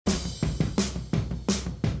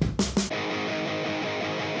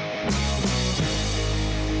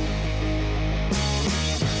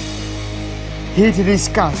here to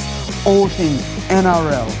discuss all things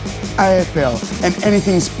NRL, AFL and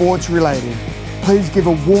anything sports related. Please give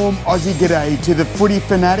a warm Aussie g'day to the footy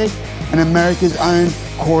fanatic and America's own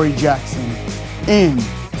Corey Jackson in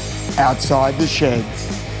Outside the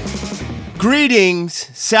Sheds. Greetings,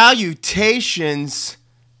 salutations,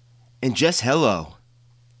 and just hello.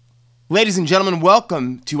 Ladies and gentlemen,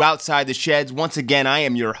 welcome to Outside the Sheds. Once again, I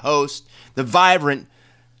am your host, the vibrant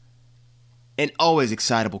and always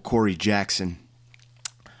excitable Corey Jackson.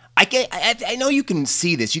 I know you can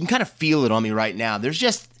see this. You can kind of feel it on me right now. There's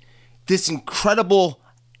just this incredible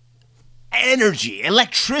energy,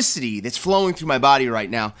 electricity that's flowing through my body right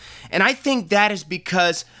now. And I think that is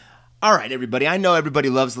because, all right, everybody, I know everybody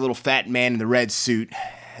loves the little fat man in the red suit.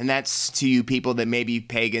 And that's to you people that may be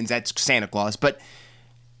pagans. That's Santa Claus. But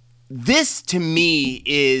this, to me,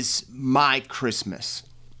 is my Christmas.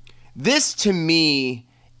 This, to me,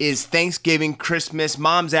 is Thanksgiving, Christmas,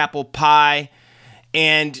 Mom's apple pie,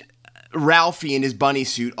 and Ralphie in his bunny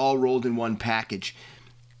suit all rolled in one package.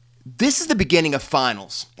 This is the beginning of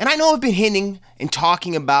finals. And I know I've been hinting and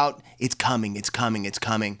talking about it's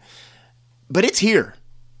coming. But it's here.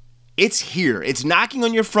 It's here. It's knocking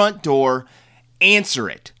on your front door. Answer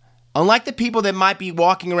it. Unlike the people that might be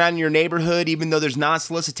walking around in your neighborhood, even though there's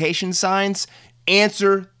non-solicitation signs,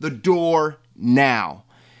 answer the door now.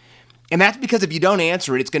 And that's because if you don't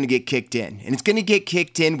answer it, it's going to get kicked in. And it's going to get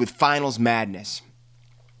kicked in with finals madness.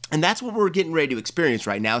 And that's what we're getting ready to experience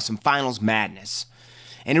right now, some finals madness.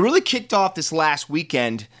 And it really kicked off this last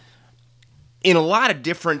weekend in a lot of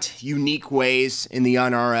different unique ways in the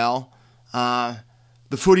NRL.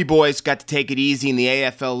 The footy boys got to take it easy in the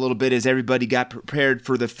AFL a little bit as everybody got prepared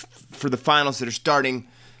for the finals that are starting,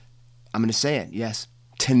 I'm going to say it, yes,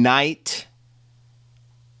 tonight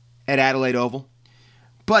at Adelaide Oval.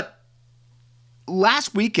 But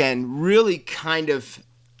last weekend really kind of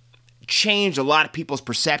changed a lot of people's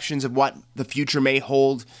perceptions of what the future may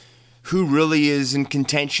hold, who really is in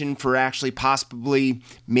contention for actually possibly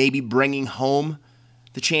maybe bringing home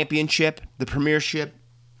the championship, the premiership.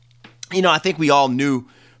 You know, I think we all knew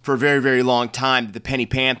for a very, very long time that the Penny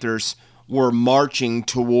Panthers were marching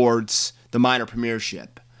towards the minor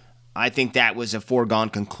premiership. I think that was a foregone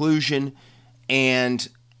conclusion, and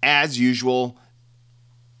as usual,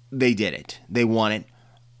 they did it. They won it,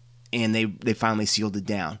 and they finally sealed it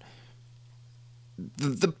down.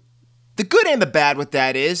 The good and the bad with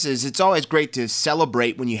that is it's always great to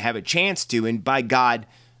celebrate when you have a chance to, and by God,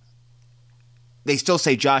 they still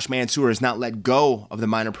say Josh Mansour has not let go of the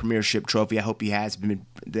minor premiership trophy. I hope he has been,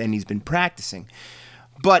 and he's been practicing.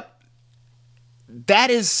 But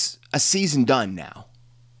that is a season done now.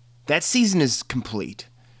 That season is complete.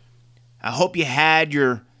 I hope you had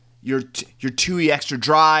your two extra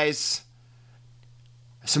dries,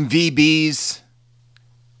 some VBs,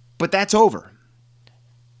 but that's over.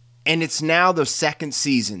 And it's now the second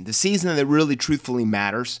season, the season that really truthfully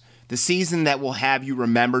matters, the season that will have you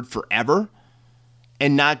remembered forever,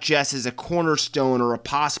 and not just as a cornerstone or a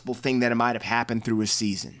possible thing that it might have happened through a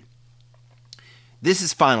season. This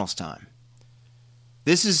is finals time.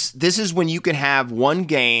 This is when you can have one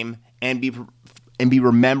game and be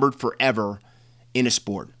remembered forever in a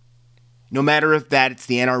sport. No matter if that's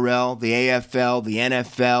the NRL, the AFL, the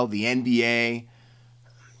NFL, the NBA,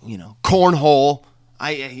 cornhole.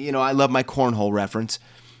 I love my cornhole reference.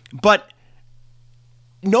 But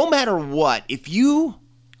no matter what, if you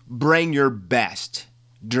bring your best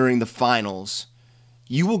during the finals,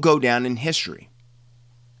 you will go down in history.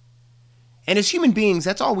 And as human beings,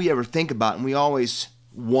 that's all we ever think about, and we always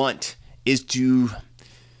want is to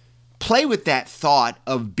play with that thought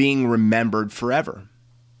of being remembered forever.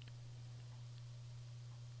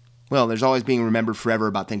 Well, there's always being remembered forever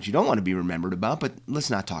about things you don't want to be remembered about, but let's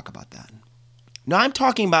not talk about that. No, I'm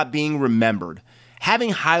talking about being remembered, having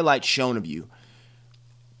highlights shown of you,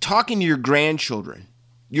 talking to your grandchildren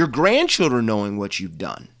knowing what you've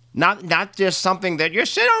done. Not just something that you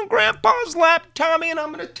sit on Grandpa's lap, Tommy, and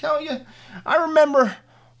I'm going to tell you, I remember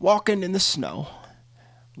walking in the snow.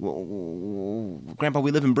 Grandpa, we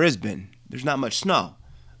live in Brisbane. There's not much snow.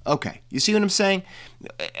 Okay, you see what I'm saying?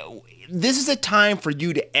 This is a time for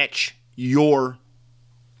you to etch your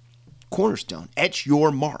cornerstone, etch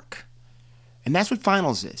your mark. And that's what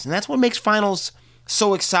finals is. And that's what makes finals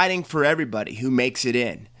so exciting for everybody who makes it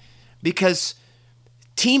in. Because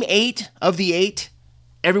Team 8 of the 8,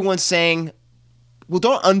 everyone's saying, well,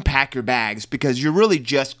 don't unpack your bags because you're really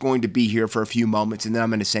just going to be here for a few moments and then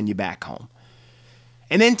I'm going to send you back home.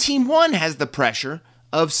 And then Team 1 has the pressure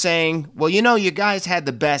of saying, well, you guys had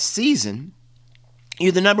the best season.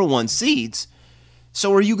 You're the number 1 seeds.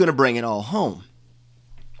 So are you going to bring it all home?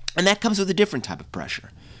 And that comes with a different type of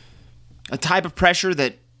pressure. a type of pressure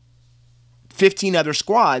that 15 other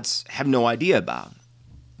squads have no idea about.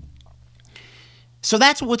 So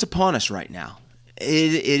that's what's upon us right now.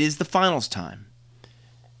 It is the finals time.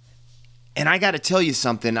 And I got to tell you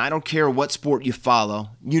something. I don't care what sport you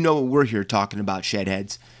follow. You know what we're here talking about,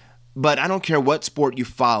 Shedheads. But I don't care what sport you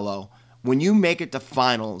follow. When you make it to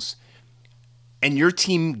finals and your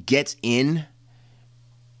team gets in,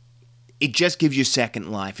 it just gives you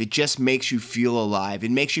second life. It just makes you feel alive.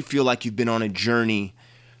 It makes you feel like you've been on a journey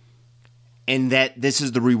and that this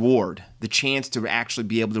is the reward, the chance to actually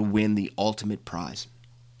be able to win the ultimate prize.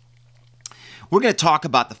 We're going to talk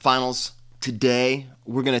about the finals today.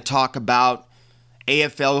 We're going to talk about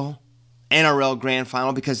AFL, NRL Grand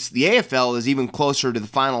Final, because the AFL is even closer to the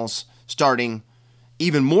finals starting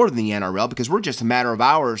even more than the NRL, because we're just a matter of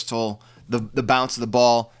hours till the bounce of the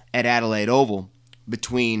ball at Adelaide Oval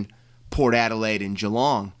between Port Adelaide and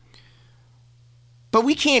Geelong. But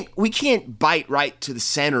we can't bite right to the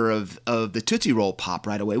center of the Tootsie Roll Pop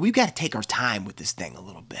right away. We've got to take our time with this thing a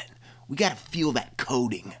little bit. We got to feel that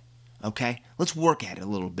coating, okay? Let's work at it a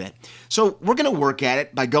little bit. So we're going to work at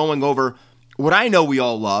it by going over what I know we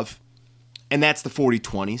all love, and that's the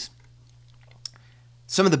 40-20s.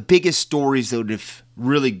 Some of the biggest stories that would have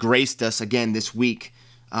really graced us again this week,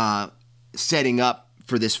 setting up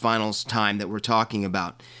for this finals time that we're talking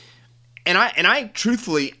about. And I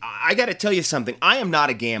truthfully, I got to tell you something. I am not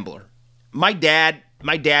a gambler. My dad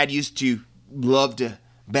used to love to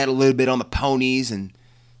bet a little bit on the ponies and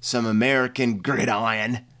some American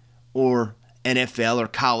gridiron or NFL or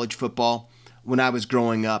college football when I was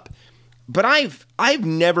growing up. But I've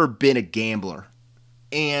never been a gambler.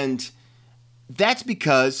 And that's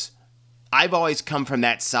because I've always come from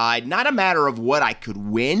that side, not a matter of what I could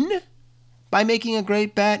win by making a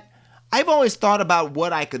great bet. I've always thought about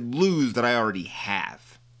what I could lose that I already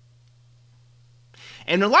have.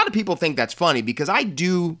 And a lot of people think that's funny because I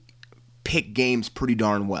do pick games pretty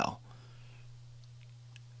darn well.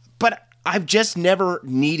 But I've just never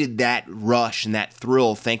needed that rush and that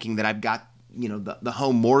thrill thinking that I've got, the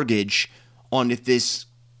home mortgage on if this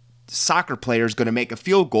soccer player is going to make a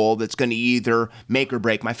field goal that's going to either make or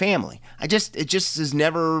break my family. It just has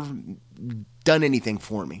never done anything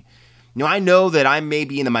for me. I know that I may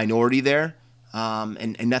be in the minority there,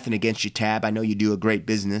 and nothing against you, Tab. I know you do a great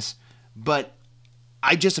business, but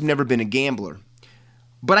I just have never been a gambler.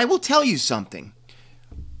 But I will tell you something.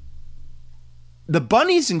 The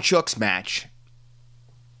Bunnies and Chooks match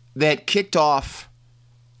that kicked off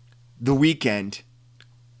the weekend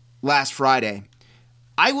last Friday,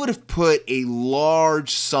 I would have put a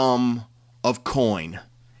large sum of coin,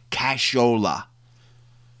 cashola,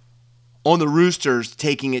 on the Roosters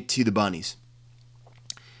taking it to the Bunnies.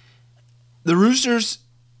 The Roosters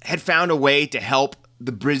had found a way to help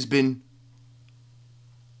the Brisbane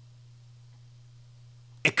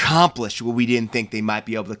accomplish what we didn't think they might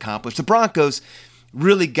be able to accomplish. The Broncos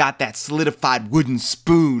really got that solidified wooden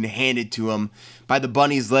spoon handed to them by the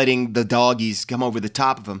Bunnies letting the Doggies come over the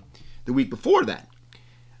top of them the week before that.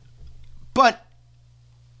 But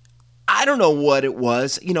I don't know what it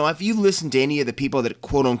was. If you listen to any of the people that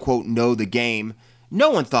quote-unquote know the game, no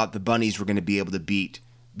one thought the Bunnies were going to be able to beat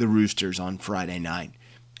the Roosters on Friday night.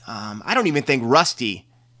 I don't even think Rusty,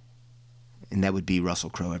 and that would be Russell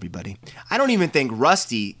Crowe, everybody. I don't even think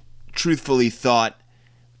Rusty truthfully thought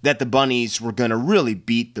that the Bunnies were going to really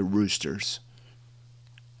beat the Roosters.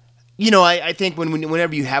 I think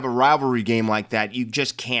whenever you have a rivalry game like that, you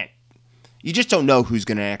just don't know who's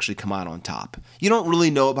going to actually come out on top. You don't really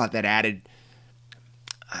know about that added,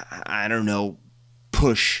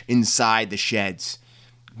 push inside the sheds.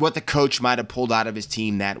 What the coach might have pulled out of his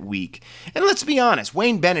team that week. And let's be honest,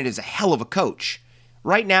 Wayne Bennett is a hell of a coach.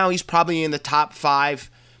 Right now, he's probably in the top 5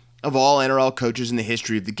 of all NRL coaches in the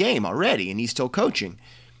history of the game already, and he's still coaching.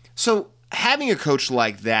 So having a coach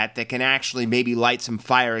like that can actually maybe light some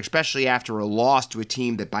fire, especially after a loss to a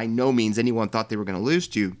team that by no means anyone thought they were going to lose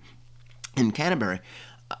to, in Canterbury,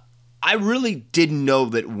 I really didn't know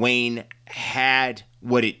that Wayne had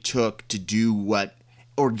what it took to do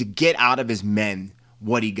to get out of his men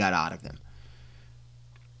what he got out of them.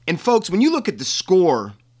 And folks, when you look at the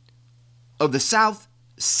score of the South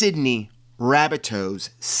Sydney Rabbitohs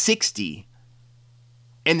 60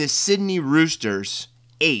 and the Sydney Roosters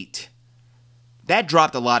 8, that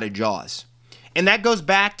dropped a lot of jaws. And that goes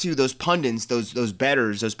back to those pundits, those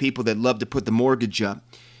bettors, those people that love to put the mortgage up.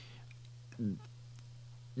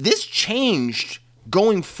 This changed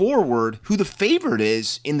going forward who the favorite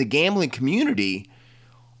is in the gambling community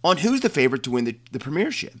on who's the favorite to win the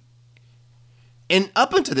premiership. And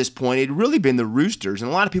up until this point, it had really been the Roosters, and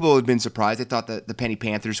a lot of people had been surprised. They thought that the Penny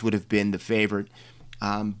Panthers would have been the favorite.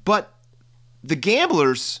 But the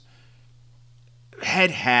gamblers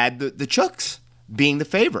had the Chooks being the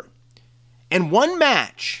favorite. And one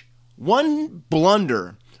match, one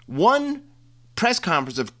blunder, one press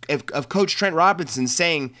conference of Coach Trent Robinson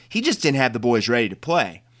saying he just didn't have the boys ready to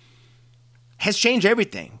play has changed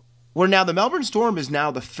everything. Where now the Melbourne Storm is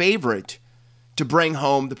now the favorite to bring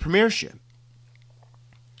home the premiership.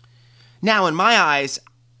 Now, in my eyes,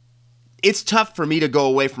 it's tough for me to go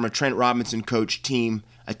away from a Trent Robinson coach team,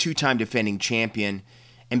 a two-time defending champion,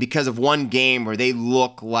 and because of one game where they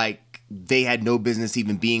look like they had no business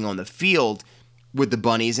even being on the field with the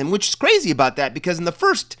Bunnies, and which is crazy about that because in the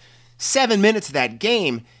first 7 minutes of that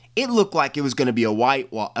game, it looked like it was going to be a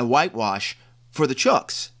whitewash for the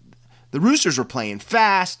Chooks. The Roosters were playing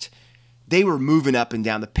fast. They were moving up and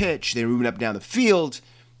down the pitch. They were moving up and down the field.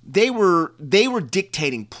 They were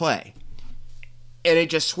dictating play. And it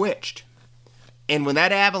just switched. And when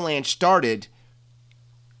that avalanche started,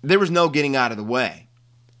 there was no getting out of the way.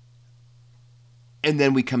 And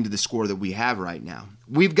then we come to the score that we have right now.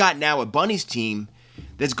 We've got now a Bunnies team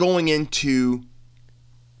that's going into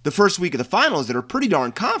the first week of the finals that are pretty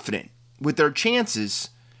darn confident with their chances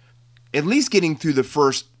at least getting through the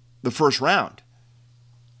first round.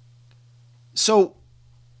 So,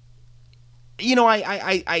 you know,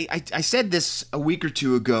 I said this a week or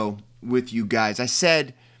two ago with you guys. I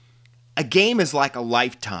said a game is like a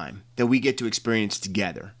lifetime that we get to experience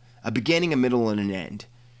together. A beginning, a middle, and an end.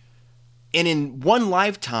 And in one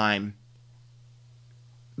lifetime,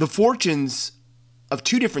 the fortunes of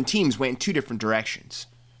two different teams went in two different directions.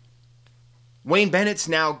 Wayne Bennett's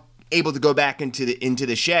now able to go back into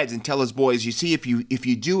the sheds and tell his boys, you see, if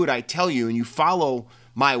you do what I tell you and you follow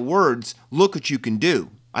my words, look what you can do.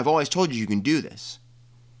 I've always told you can do this.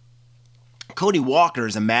 Cody Walker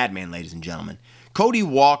is a madman, ladies and gentlemen. Cody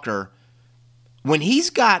Walker, when he's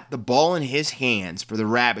got the ball in his hands for the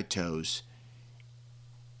Rabbitohs,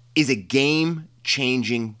 is a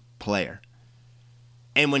game-changing player.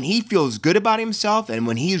 And when he feels good about himself and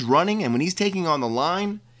when he's running and when he's taking on the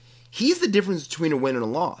line, he's the difference between a win and a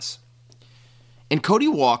loss. And Cody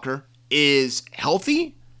Walker is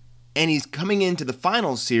healthy, and he's coming into the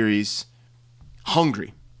finals series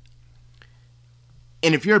hungry.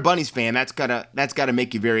 And if you're a Bunnies fan, that's gotta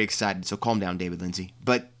make you very excited. So calm down, David Lindsay.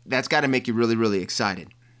 But that's got to make you really, really excited.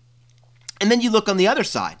 And then you look on the other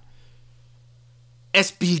side.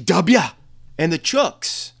 SBW and the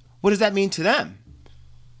Chooks. What does that mean to them?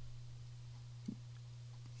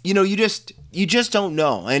 You know, you just don't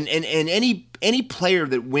know. And any player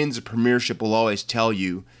that wins a premiership will always tell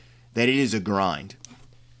you that it is a grind.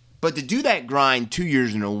 But to do that grind 2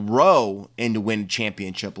 years in a row and to win a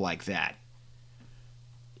championship like that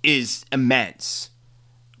is immense.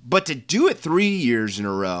 But to do it 3 years in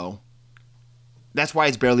a row, that's why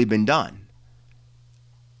it's barely been done.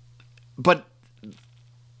 But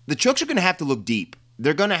the Chooks are going to have to look deep.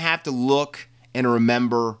 They're going to have to look and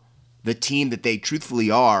remember the team that they truthfully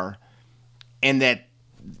are, and that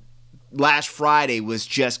last Friday was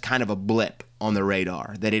just kind of a blip on the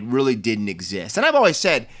radar, that it really didn't exist. And I've always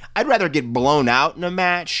said I'd rather get blown out in a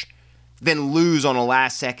match than lose on a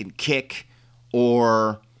last-second kick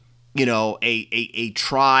or, you know, a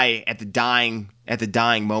try at the dying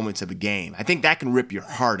moments of a game. I think that can rip your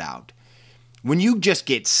heart out. When you just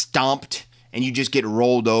get stomped and you just get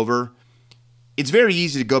rolled over, it's very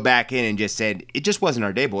easy to go back in and just say, it just wasn't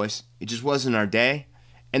our day, boys. It just wasn't our day.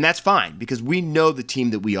 And that's fine, because we know the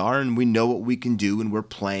team that we are and we know what we can do, and we're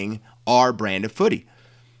playing our brand of footy.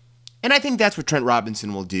 And I think that's what Trent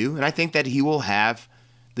Robinson will do, and I think that he will have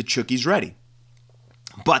the Chookies ready.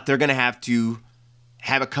 But they're going to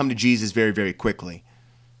have a come to Jesus very, very quickly,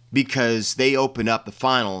 because they open up the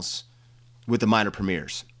finals with the minor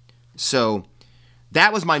premiers. So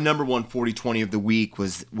that was my number one 40-20 of the week,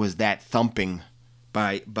 was that thumping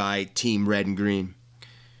by Team Red and Green.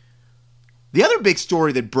 The other big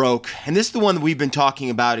story that broke, and this is the one that we've been talking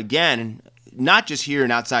about again, not just here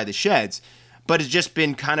and outside the sheds, but has just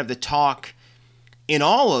been kind of the talk in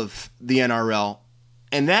all of the NRL,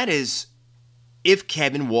 and that is if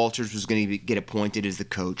Kevin Walters was going to get appointed as the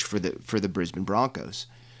coach for the Brisbane Broncos.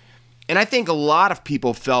 And I think a lot of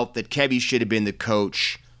people felt that Kevy should have been the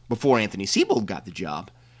coach before Anthony Seibold got the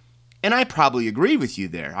job. And I probably agree with you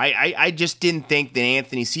there. I just didn't think that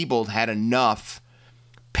Anthony Seibold had enough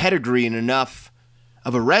pedigree and enough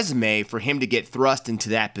of a resume for him to get thrust into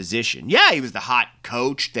that position. Yeah, he was the hot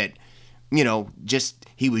coach that, you know, just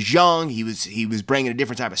he was young, he was bringing a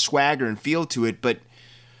different type of swagger and feel to it, but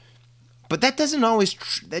that doesn't always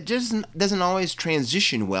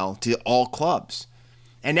transition well to all clubs.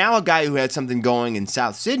 And now a guy who had something going in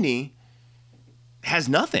South Sydney has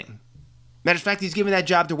nothing. Matter of fact, he's given that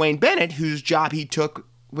job to Wayne Bennett, whose job he took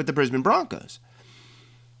with the Brisbane Broncos.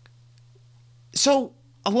 So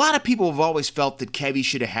a lot of people have always felt that Kevy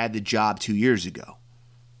should have had the job 2 years ago.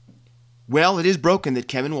 Well, it is broken that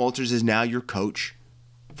Kevin Walters is now your coach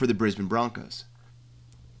for the Brisbane Broncos.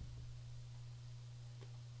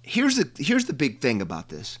 Here's the big thing about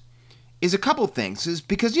this, is a couple things. Is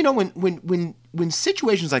because, when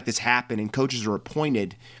situations like this happen and coaches are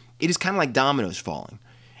appointed, it is kind of like dominoes falling.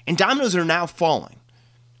 And dominoes are now falling.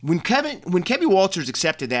 When Kevin Walters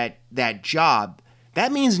accepted that job,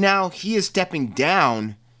 that means now he is stepping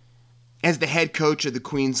down as the head coach of the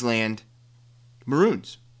Queensland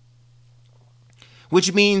Maroons.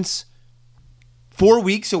 Which means 4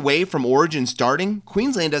 weeks away from Origin starting,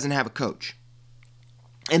 Queensland doesn't have a coach.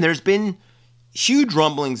 And there's been huge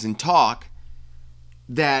rumblings and talk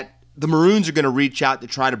that the Maroons are going to reach out to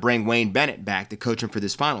try to bring Wayne Bennett back to coach him for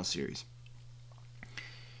this final series.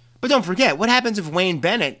 But don't forget, what happens if Wayne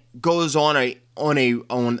Bennett goes on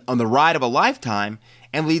the ride of a lifetime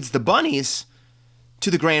and leads the Bunnies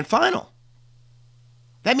to the grand final?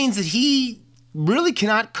 That means that he really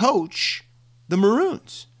cannot coach the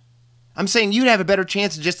Maroons. I'm saying you'd have a better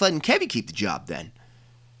chance of just letting Kevy keep the job then.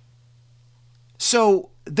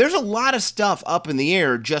 So there's a lot of stuff up in the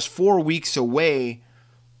air just 4 weeks away,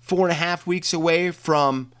 4.5 weeks away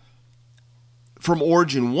from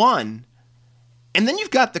Origin 1. And then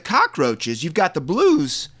you've got the Cockroaches, you've got the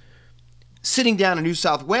Blues sitting down in New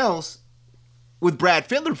South Wales with Brad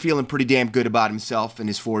Fittler feeling pretty damn good about himself and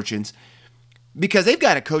his fortunes because they've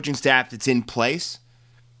got a coaching staff that's in place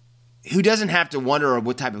who doesn't have to wonder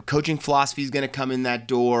what type of coaching philosophy is going to come in that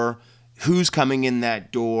door, who's coming in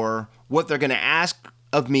that door, what they're going to ask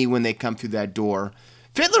of me when they come through that door.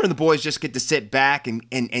 Fittler and the boys just get to sit back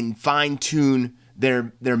and fine-tune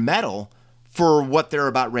their metal for what they're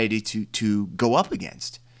about ready to go up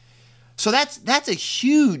against. So that's a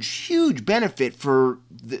huge benefit for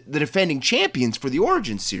the defending champions for the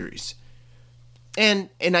Origin Series. And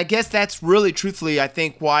I guess that's really, truthfully, I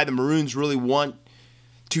think why the Maroons really want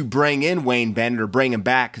to bring in Wayne Bennett or bring him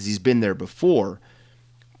back because he's been there before.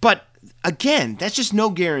 But again, that's just no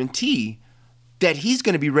guarantee that he's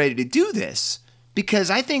going to be ready to do this because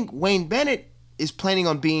I think Wayne Bennett is planning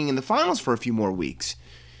on being in the finals for a few more weeks.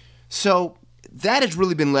 So that has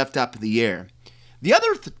really been left up in the air. The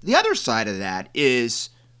other side of that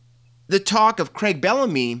is the talk of Craig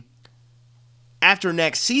Bellamy after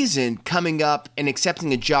next season coming up and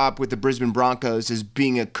accepting a job with the Brisbane Broncos as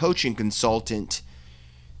being a coaching consultant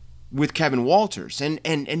with Kevin Walters. And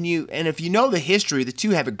if you know the history, the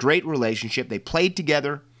two have a great relationship. They played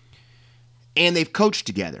together and they've coached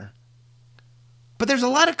together. But there's a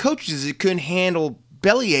lot of coaches that couldn't handle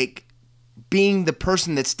bellyache being the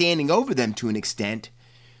person that's standing over them to an extent,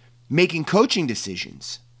 making coaching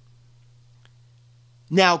decisions.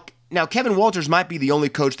 Now Kevin Walters might be the only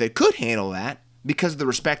coach that could handle that because of the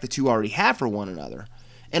respect the two already have for one another.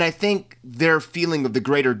 And I think their feeling of the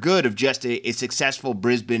greater good of just a successful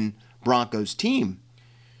Brisbane Broncos team.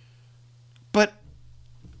 But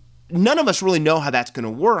none of us really know how that's going to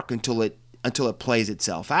work until it plays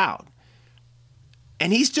itself out.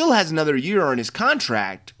 And he still has another year on his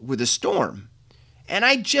contract with the Storm. And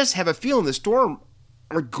I just have a feeling the Storm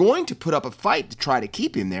are going to put up a fight to try to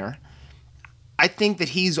keep him there. I think that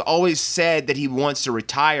he's always said that he wants to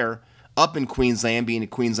retire up in Queensland, being a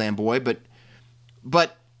Queensland boy, but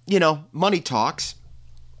money talks.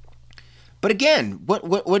 But again,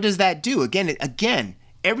 what does that do? Again,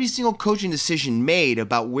 every single coaching decision made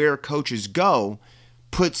about where coaches go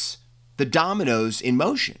puts the dominoes in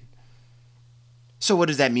motion. So what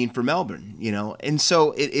does that mean for Melbourne? And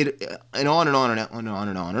so it and on and on and on and on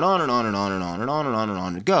and on and on and on and on and on and on and on and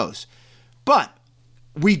on it goes. But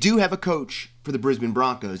we do have a coach for the Brisbane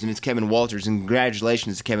Broncos, and it's Kevin Walters. And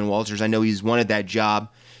congratulations to Kevin Walters. I know he's wanted that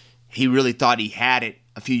job. He really thought he had it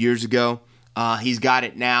a few years ago. He's got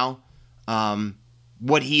it now.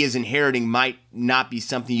 What he is inheriting might not be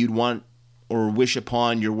something you'd want or wish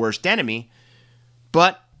upon your worst enemy,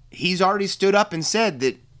 but he's already stood up and said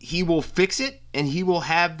that he will fix it and he will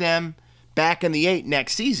have them back in the 8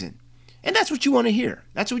 next season. And that's what you want to hear.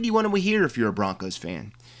 That's what you want to hear if you're a Broncos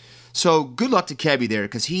fan. So good luck to Kevy there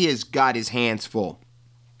because he has got his hands full.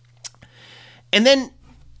 And then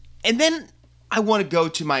I want to go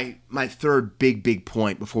to my third big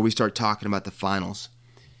point before we start talking about the finals.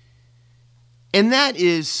 And that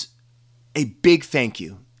is a big thank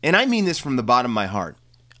you. And I mean this from the bottom of my heart.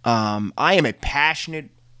 I am a passionate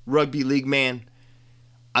rugby league man.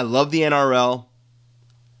 I love the NRL.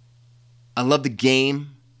 I love the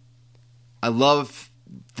game. I love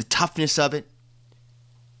the toughness of it.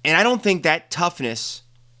 And I don't think that toughness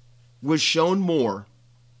was shown more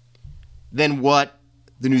than what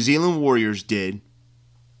the New Zealand Warriors did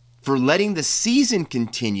for letting the season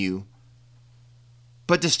continue,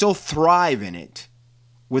 but to still thrive in it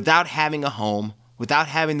without having a home, without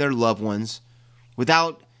having their loved ones,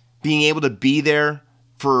 without being able to be there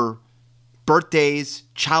for birthdays,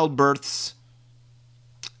 childbirths,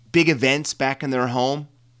 big events back in their home.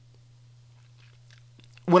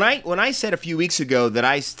 When I said a few weeks ago that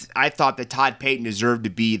I thought that Todd Payton deserved to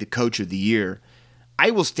be the coach of the year,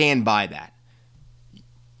 I will stand by that.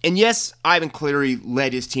 And yes, Ivan Cleary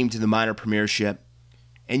led his team to the minor premiership.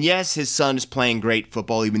 And yes, his son is playing great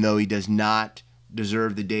football, even though he does not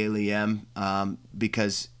deserve the Daily M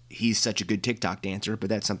because he's such a good TikTok dancer, but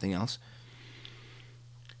that's something else.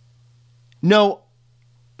 No,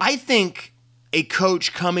 I think a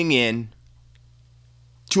coach coming in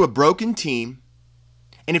to a broken team,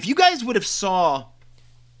 and if you guys would have saw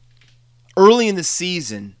early in the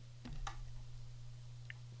season,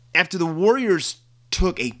 after the Warriors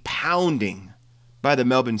took a pounding by the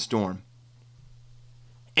Melbourne Storm,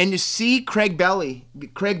 and to see Craig Bellamy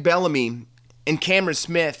and Cameron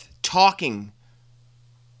Smith talking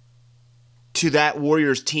to that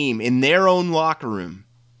Warriors team in their own locker room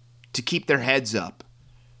to keep their heads up,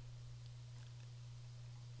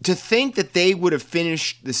 to think that they would have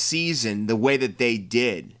finished the season the way that they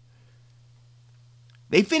did.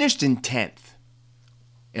 They finished in 10th,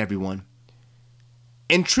 everyone.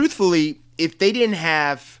 And truthfully, if they didn't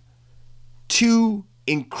have two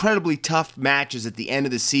incredibly tough matches at the end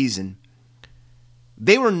of the season,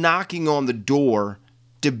 they were knocking on the door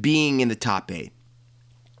to being in the top 8.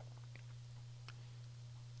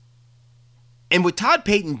 And what Todd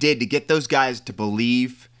Payton did to get those guys to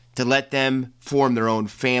believe, to let them form their own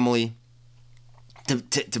family,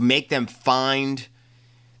 to make them find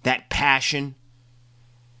that passion.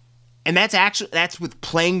 And that's with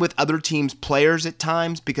playing with other teams' players at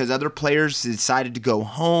times, because other players decided to go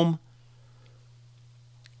home.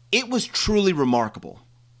 It was truly remarkable.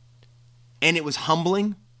 And it was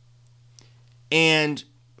humbling. And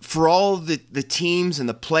for all the teams and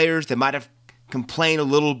the players that might have complained a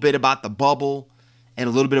little bit about the bubble and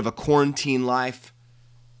a little bit of a quarantine life,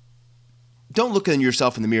 don't look at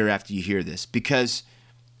yourself in the mirror after you hear this, because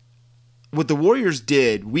what the Warriors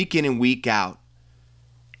did week in and week out,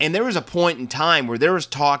 and there was a point in time where there was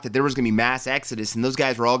talk that there was going to be mass exodus and those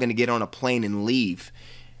guys were all going to get on a plane and leave.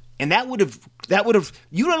 And that would have,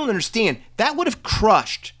 you don't understand, that would have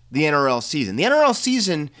crushed the NRL season. The NRL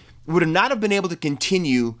season would have not have been able to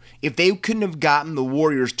continue if they couldn't have gotten the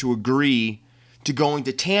Warriors to agree to going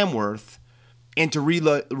to Tamworth and to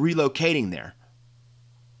relocating there.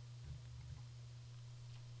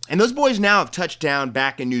 And those boys now have touched down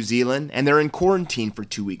back in New Zealand, and they're in quarantine for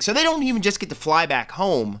 2 weeks. So they don't even just get to fly back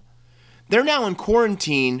home. They're now in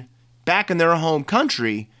quarantine back in their home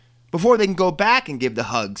country before they can go back and give the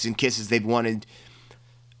hugs and kisses they've wanted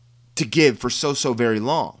to give for so very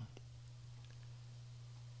long.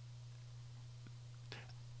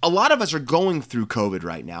 A lot of us are going through COVID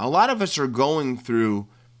right now. A lot of us are going through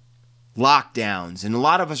lockdowns, and a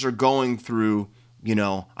lot of us are going through,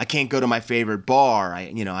 I can't go to my favorite bar.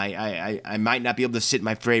 I might not be able to sit in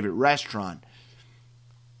my favorite restaurant.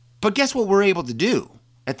 But guess what we're able to do?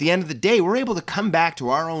 At the end of the day, we're able to come back to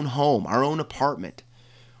our own home, our own apartment.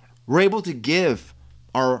 We're able to give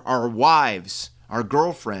our wives, our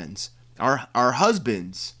girlfriends, our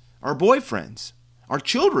husbands, our boyfriends, our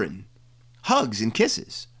children hugs and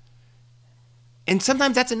kisses. And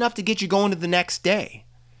sometimes that's enough to get you going to the next day.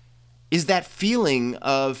 Is that feeling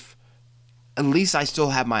of, at least I still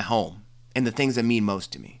have my home and the things that mean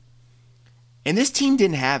most to me. And this team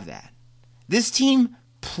didn't have that. This team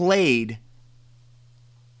played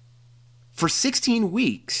for 16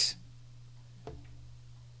 weeks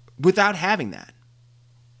without having that.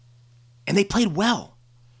 And they played well.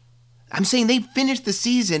 I'm saying they finished the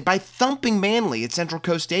season by thumping Manly at Central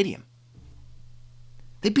Coast Stadium.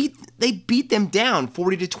 They beat them down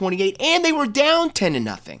 40-28, and they were down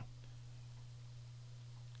 10-0.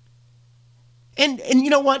 And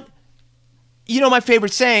you know what? You know my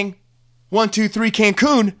favorite saying, 1, 2, 3,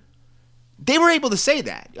 Cancun. They were able to say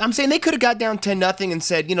that. I'm saying they could have got down 10-0 and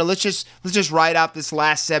said, let's just ride out this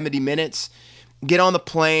last 70 minutes, get on the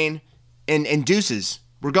plane, and deuces,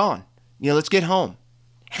 we're gone. Let's get home.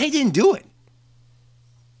 And they didn't do it.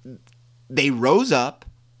 They rose up,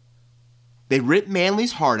 they ripped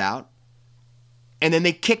Manly's heart out, and then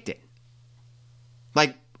they kicked it.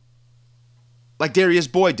 Like Darius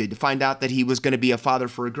Boyd did to find out that he was going to be a father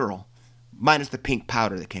for a girl, minus the pink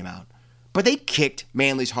powder that came out. But they kicked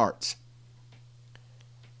Manly's hearts.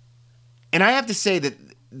 And I have to say that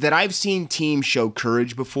that I've seen teams show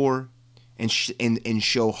courage before and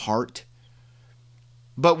show heart.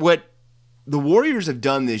 But what the Warriors have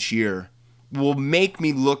done this year will make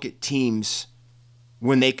me look at teams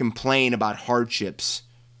when they complain about hardships,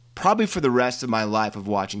 probably for the rest of my life of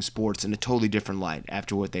watching sports, in a totally different light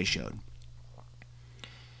after what they showed.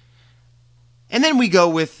 And then we go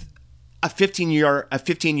with a 15-year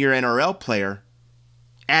NRL player,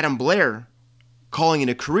 Adam Blair, calling it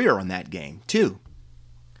a career on that game too.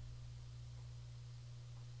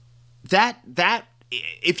 That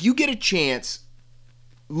if you get a chance,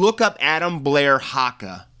 look up Adam Blair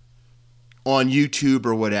Haka on YouTube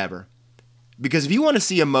or whatever. Because if you want to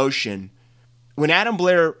see emotion, when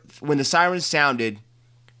the sirens sounded,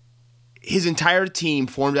 his entire team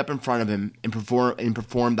formed up in front of him and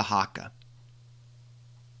performed the haka.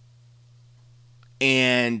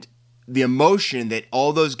 And the emotion that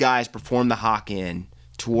all those guys performed the haka in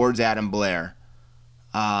towards Adam Blair,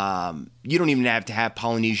 you don't even have to have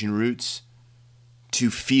Polynesian roots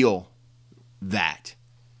to feel that.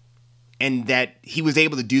 And that he was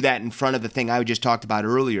able to do that in front of the thing I just talked about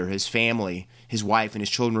earlier, his family, his wife, and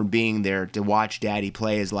his children being there to watch Daddy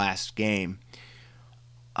play his last game,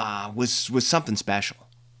 was something special.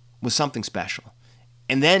 Was something special.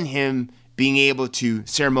 And then him being able to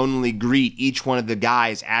ceremonially greet each one of the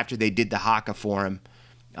guys after they did the haka for him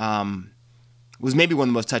was maybe one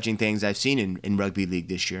of the most touching things I've seen in rugby league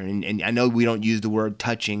this year. And I know we don't use the word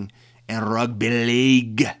touching in rugby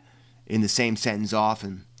league in the same sentence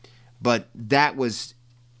often, but that was,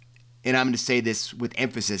 and I'm going to say this with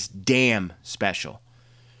emphasis, damn special.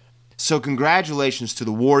 So congratulations to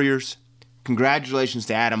the Warriors. Congratulations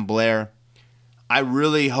to Adam Blair. I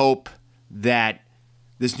really hope that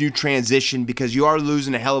this new transition, because you are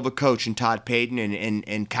losing a hell of a coach in Todd Payten,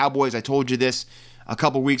 and Cowboys, I told you this a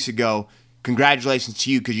couple weeks ago, congratulations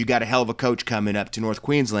to you because you got a hell of a coach coming up to North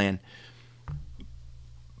Queensland.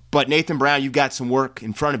 But Nathan Brown, you've got some work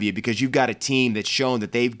in front of you because you've got a team that's shown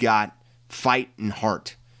that they've got fight and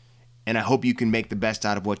heart. And I hope you can make the best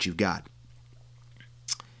out of what you've got.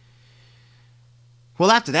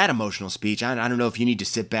 Well, after that emotional speech, I don't know if you need to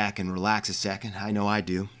sit back and relax a second. I know I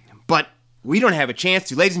do. But we don't have a chance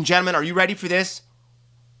to. Ladies and gentlemen, are you ready for this?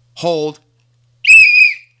 Hold.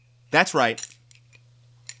 That's right.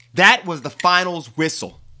 That was the finals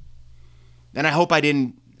whistle. And I hope I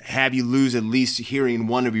didn't have you lose at least hearing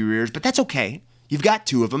one of your ears, but that's okay. You've got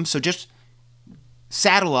two of them, so just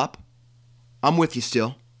saddle up. I'm with you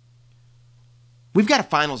still. We've got a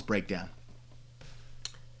finals breakdown.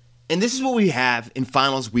 And this is what we have in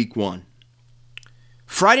finals week 1.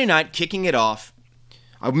 Friday night, kicking it off,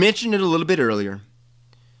 I mentioned it a little bit earlier,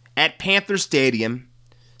 at Panther Stadium.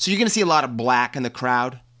 So you're going to see a lot of black in the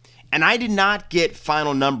crowd. And I did not get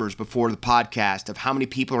final numbers before the podcast of how many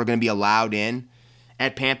people are going to be allowed in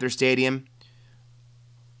at Panther Stadium.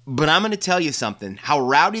 But I'm going to tell you something. How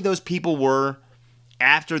rowdy those people were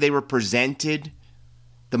after they were presented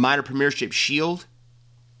the Minor Premiership Shield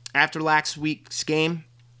after last week's game.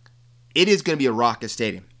 It is going to be a raucous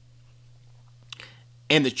stadium.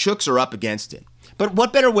 And the Chooks are up against it. But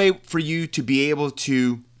what better way for you to be able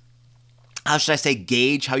to, how should I say,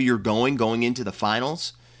 gauge how you're going into the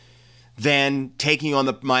finals than taking on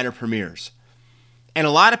the minor premiers? And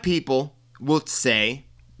a lot of people will say,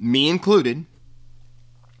 me included,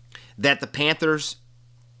 that the Panthers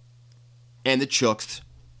and the Chooks,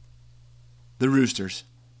 the Roosters,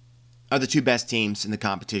 are the two best teams in the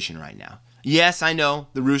competition right now. Yes, I know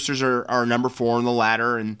the Roosters are number 4 on the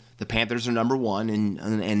ladder, and the Panthers are number 1,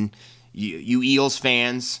 and you Eels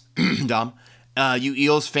fans, you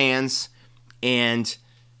Eels fans, and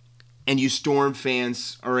you Storm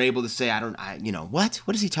fans are able to say,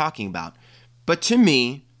 what is he talking about? But to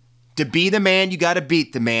me, to be the man, you got to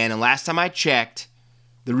beat the man. And last time I checked,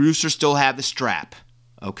 the Roosters still have the strap.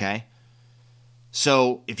 Okay?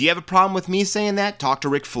 So if you have a problem with me saying that, talk to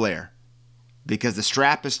Ric Flair. Because the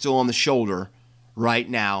strap is still on the shoulder right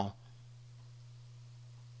now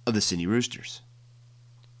of the Sydney Roosters.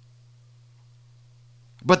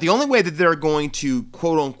 But the only way that they're going to,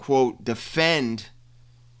 quote-unquote, defend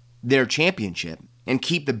their championship and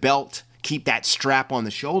keep the belt, keep that strap on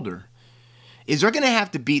the shoulder, is they're going to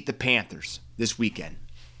have to beat the Panthers this weekend.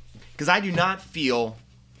 Because I do not feel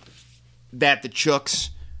that the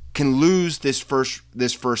Chooks can lose this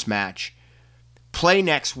first match, play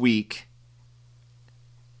next week,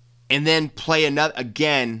 and then play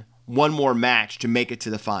one more match to make it to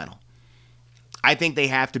the final. I think they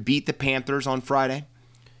have to beat the Panthers on Friday.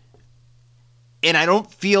 And I don't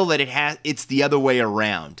feel that it's the other way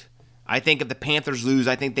around. I think if the Panthers lose,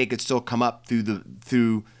 I think they could still come up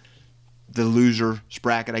through the loser's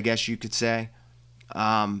bracket, I guess you could say.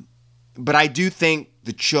 But I do think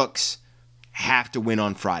the Chooks have to win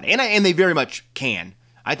on Friday. And they very much can.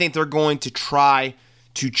 I think they're going to try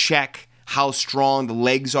to check how strong the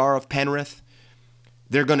legs are of Penrith.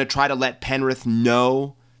 They're going to try to let Penrith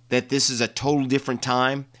know that this is a total different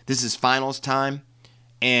time. This is finals time.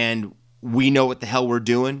 And we know what the hell we're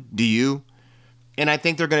doing. Do you? And I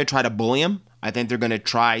think they're going to try to bully them. I think they're going to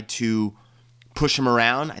try to push them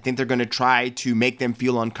around. I think they're going to try to make them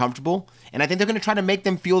feel uncomfortable. And I think they're going to try to make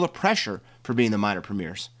them feel the pressure for being the minor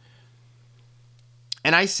premiers.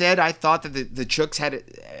 And I said I thought that the Chooks had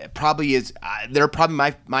it, they're probably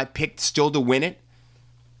my pick still to win it,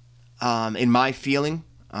 in my feeling.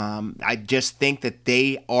 I just think that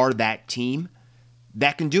they are that team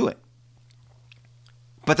that can do it.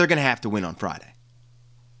 But they're going to have to win on Friday.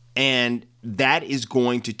 And that is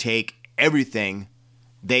going to take everything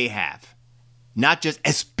they have. Not just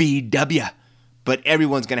SBW, but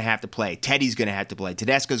everyone's going to have to play. Teddy's going to have to play.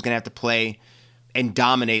 Tedesco's going to have to play and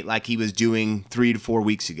dominate like he was doing 3 to 4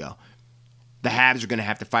 weeks ago. The Habs are going to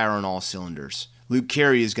have to fire on all cylinders. Luke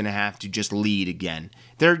Carey is going to have to just lead again.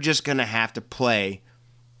 They're just going to have to play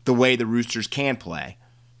the way the Roosters can play.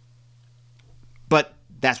 But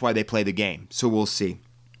that's why they play the game, so we'll see.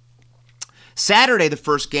 Saturday, the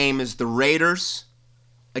first game is the Raiders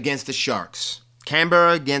against the Sharks.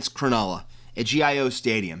 Canberra against Cronulla at GIO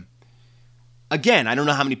Stadium. Again, I don't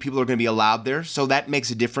know how many people are going to be allowed there, so that makes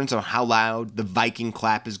a difference on how loud the Viking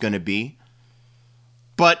clap is going to be.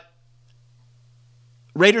 But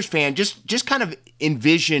Raiders fan, just kind of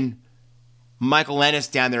envision Michael Ennis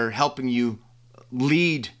down there helping you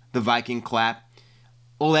lead the Viking clap.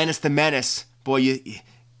 Old Ennis the Menace, boy,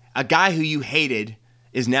 a guy who you hated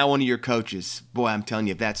is now one of your coaches. Boy, I'm telling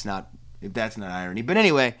you, if that's not irony. But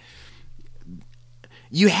anyway,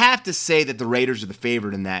 you have to say that the Raiders are the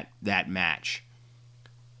favorite in that match.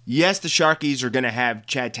 Yes, the Sharkies are going to have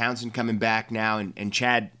Chad Townsend coming back now, and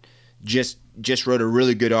Chad just wrote a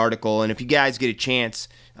really good article. And if you guys get a chance,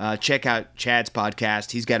 check out Chad's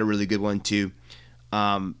podcast. He's got a really good one too.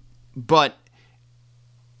 But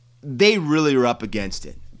they really are up against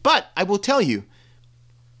it. But I will tell you,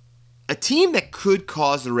 a team that could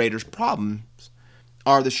cause the Raiders problems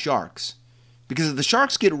are the Sharks. Because if the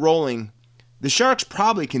Sharks get rolling, the Sharks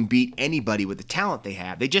probably can beat anybody with the talent they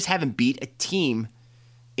have. They just haven't beat a team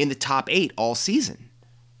in the top 8 all season.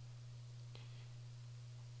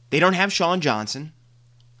 They don't have Sean Johnson.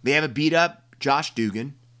 They have a beat-up Josh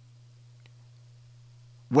Dugan.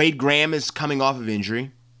 Wade Graham is coming off of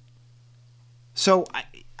injury. So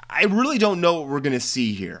I really don't know what we're going to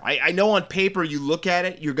see here. I know on paper, you look at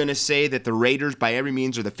it, you're going to say that the Raiders by every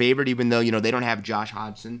means are the favorite, even though they don't have Josh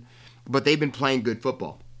Hodgson. But they've been playing good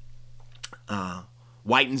football.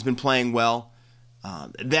 Whiten's been playing well.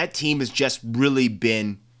 That team has just really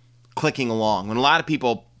been clicking along. When a lot of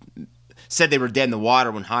people said they were dead in the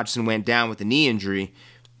water when Hodgson went down with a knee injury,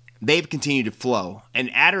 they've continued to flow.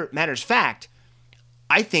 And matters of fact,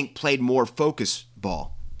 I think played more focus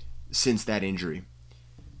ball since that injury.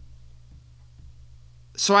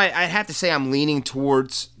 So I have to say I'm leaning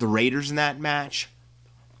towards the Raiders in that match.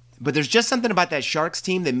 But there's just something about that Sharks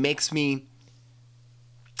team that makes me...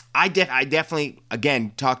 I definitely,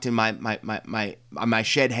 again, talk to my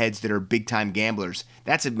shed heads that are big-time gamblers.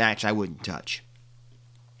 That's a match I wouldn't touch.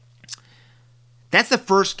 That's the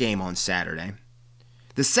first game on Saturday.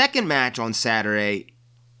 The second match on Saturday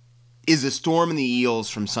is the Storm and the Eels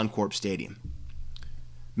from Suncorp Stadium.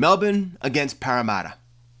 Melbourne against Parramatta.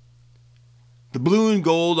 The Blue and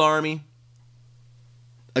Gold Army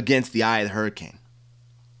against the Eye of the Hurricane.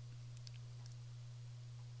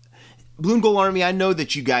 Blue and Gold Army, I know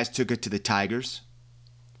that you guys took it to the Tigers.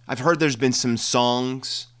 I've heard there's been some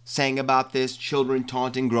songs sang about this, children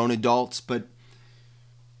taunting grown adults, but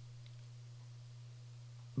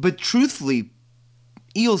truthfully,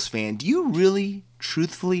 Eels fan, do you really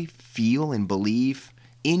truthfully feel and believe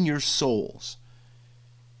in your souls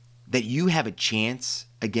that you have a chance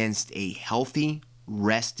against a healthy,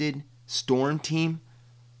 rested Storm team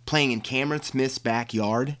playing in Cameron Smith's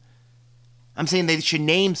backyard? I'm saying they should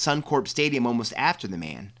name Suncorp Stadium almost after the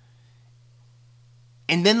man.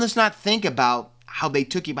 And then let's not think about how they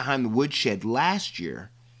took you behind the woodshed last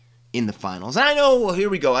year in the finals. And I know, well, here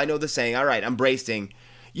we go. I know the saying. All right, I'm bracing.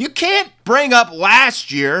 You can't bring up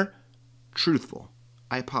last year. Truthful.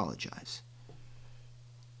 I apologize.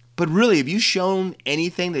 But really, have you shown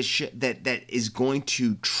anything that is going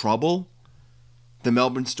to trouble the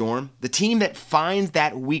Melbourne Storm? The team that finds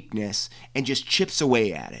that weakness and just chips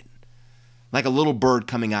away at it. Like a little bird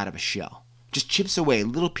coming out of a shell. Just chips away a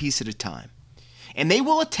little piece at a time. And they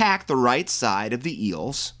will attack the right side of the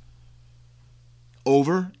Eels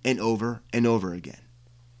over and over and over again.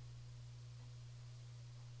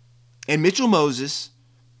 And Mitchell Moses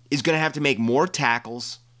is going to have to make more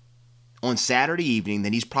tackles on Saturday evening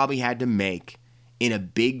than he's probably had to make in a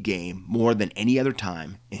big game more than any other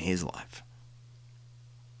time in his life.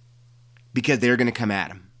 Because they're going to come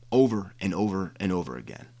at him over and over and over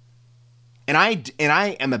again. And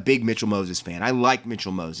I am a big Mitchell Moses fan. I like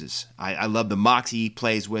Mitchell Moses. I love the moxie he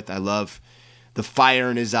plays with. I love the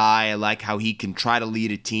fire in his eye. I like how he can try to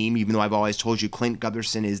lead a team, even though I've always told you Clint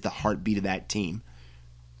Gutherson is the heartbeat of that team.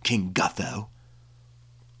 King Gutho.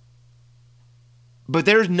 But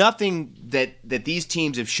there's nothing that these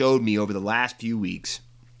teams have showed me over the last few weeks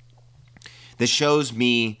that shows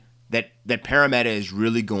me that Parramatta is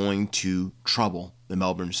really going to trouble the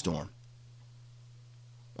Melbourne Storm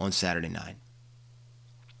on Saturday night.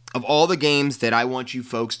 Of all the games that I want you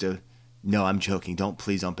folks to, no, I'm joking,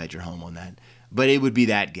 please don't bet your home on that, but it would be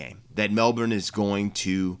that game, that Melbourne is going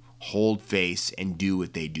to hold face and do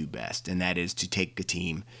what they do best, and that is to take a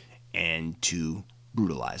team and to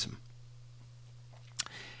brutalize them.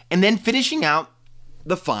 And then finishing out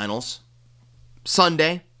the finals,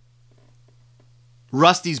 Sunday,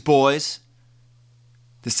 Rusty's boys,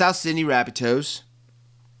 the South Sydney Rabbitohs,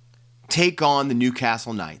 take on the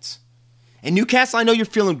Newcastle Knights. And Newcastle, I know you're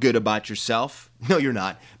feeling good about yourself. No, you're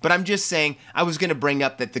not. But I'm just saying, I was going to bring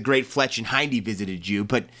up that the great Fletch and Hindy visited you,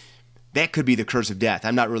 but that could be the curse of death.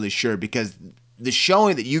 I'm not really sure, because the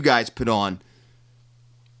showing that you guys put on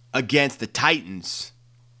against the Titans,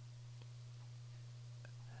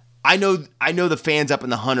 I know the fans up in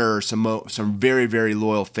the Hunter are some very, very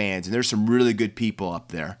loyal fans, and there's some really good people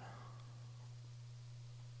up there.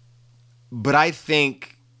 But I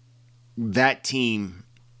think that team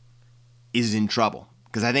is in trouble,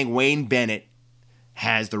 because I think Wayne Bennett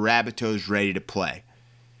has the Rabbitohs ready to play.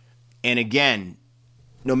 And again,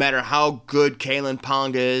 no matter how good Kalen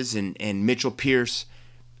Ponga is and Mitchell Pearce,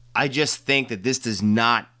 I just think that this does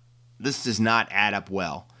not add up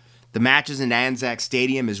well. The match is in Anzac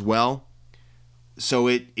Stadium as well, so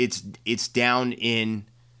it's down in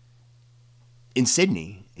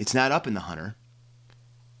Sydney. It's not up in the Hunter.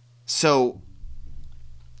 So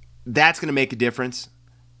that's going to make a difference.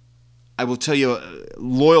 I will tell you,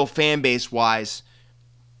 loyal fan base wise,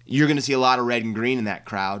 you're going to see a lot of red and green in that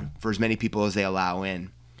crowd for as many people as they allow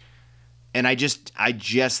in. And I just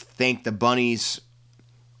think the Bunnies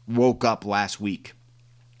woke up last week.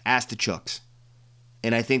 Ask the Chooks.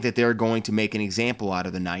 And I think that they're going to make an example out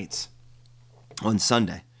of the Knights on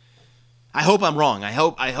Sunday. I hope I'm wrong. I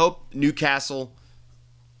hope Newcastle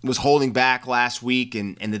was holding back last week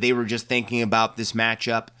and that they were just thinking about this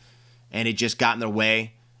matchup and it just got in their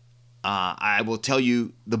way. I will tell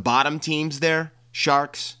you, the bottom teams there,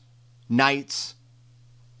 Sharks, Knights,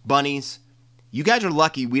 Bunnies, you guys are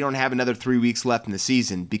lucky we don't have another 3 weeks left in the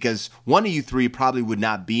season, because one of you three probably would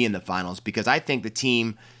not be in the finals, because I think the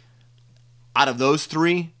team out of those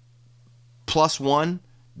three, plus one,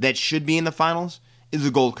 that should be in the finals is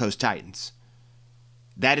the Gold Coast Titans.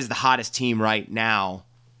 That is the hottest team right now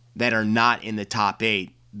that are not in the top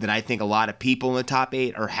 8, that I think a lot of people in the top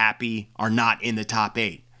 8 are happy are not in the top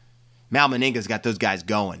 8. Mal Meninga's got those guys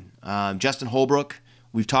going. Justin Holbrook,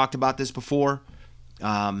 we've talked about this before.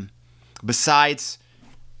 Besides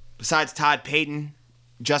Todd Payton,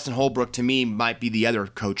 Justin Holbrook to me might be the other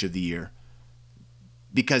coach of the year.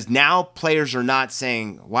 Because now players are not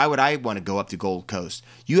saying, why would I want to go up to Gold Coast?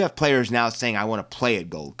 You have players now saying, I want to play at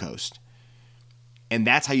Gold Coast. And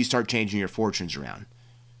that's how you start changing your fortunes around.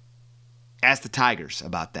 Ask the Tigers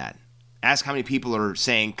about that. Ask how many people are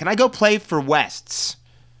saying, can I go play for Wests?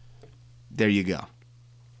 There you go.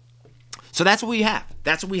 So that's what we have.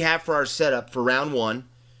 That's what we have for our setup for round 1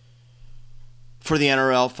 for the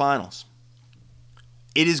NRL Finals.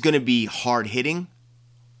 It is going to be hard-hitting.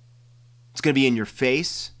 It's going to be in your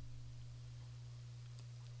face.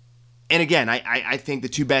 And again, I think the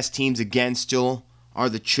two best teams again still are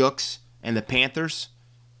the Chooks and the Panthers.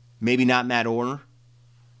 Maybe not Matt Orner.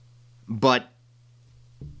 But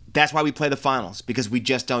that's why we play the finals, because we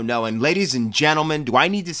just don't know. And ladies and gentlemen, do I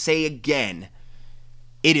need to say again,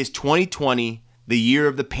 it is 2020, the year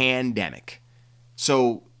of the pandemic.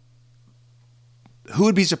 So who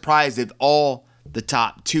would be surprised if all the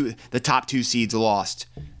top two seeds lost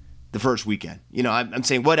the first weekend? You know, I'm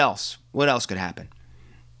saying, what else? What else could happen?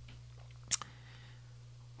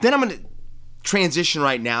 Then I'm going to transition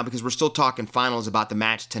right now, because we're still talking finals, about the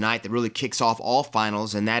match tonight that really kicks off all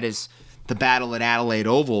finals, and that is the battle at Adelaide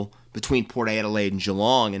Oval between Port Adelaide and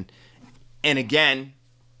Geelong. And again,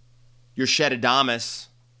 your Shed Adamus,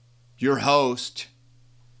 your host,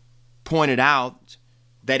 pointed out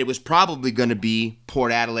that it was probably going to be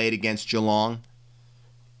Port Adelaide against Geelong.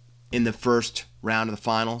 in the first round of the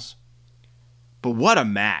finals. But what a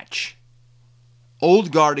match.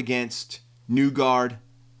 Old guard against new guard.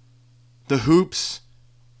 The Hoops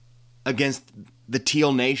against the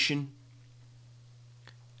Teal Nation.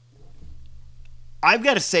 I've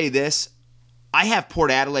got to say this. I have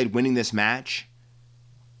Port Adelaide winning this match.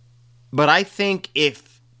 But I think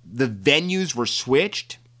if the venues were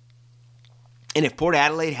switched, and if Port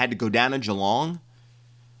Adelaide had to go down to Geelong,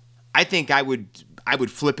 I think I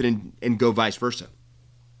would flip it and go vice versa.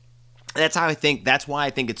 That's why I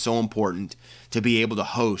think it's so important to be able to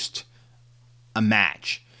host a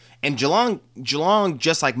match. And Geelong,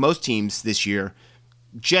 just like most teams this year,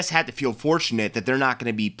 just had to feel fortunate that they're not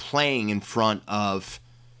going to be playing in front of,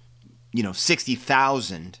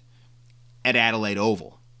 60,000 at Adelaide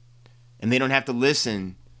Oval. And they don't have to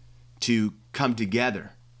listen to Come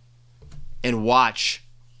Together and watch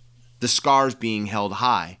the scars being held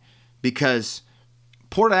high, because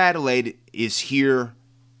Port Adelaide is here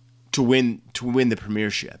to win the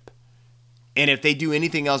premiership. And if they do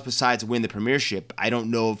anything else besides win the premiership, I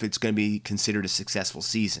don't know if it's going to be considered a successful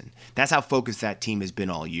season. That's how focused that team has been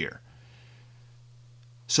all year.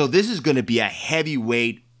 So this is going to be a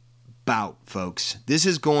heavyweight bout, folks. This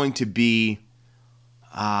is going to be,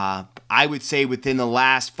 I would say, within the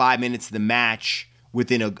last 5 minutes of the match,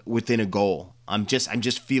 within a goal. I'm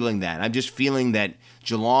just feeling that. I'm just feeling that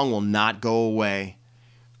Geelong will not go away,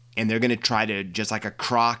 and they're going to try to, just like a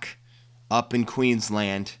croc up in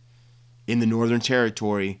Queensland, in the Northern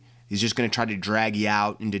Territory, is just going to try to drag you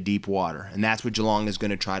out into deep water. And that's what Geelong is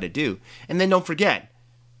going to try to do. And then don't forget,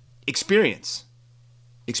 experience.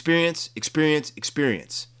 Experience, experience,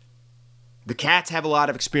 experience. The Cats have a lot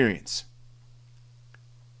of experience.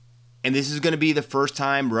 And this is going to be the first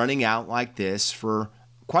time running out like this for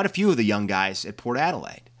quite a few of the young guys at Port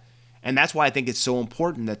Adelaide. And that's why I think it's so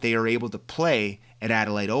important that they are able to play at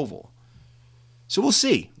Adelaide Oval. So we'll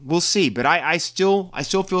see. We'll see. But I still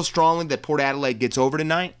feel strongly that Port Adelaide gets over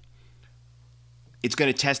tonight. It's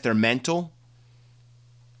going to test their mental.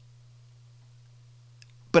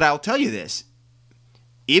 But I'll tell you this.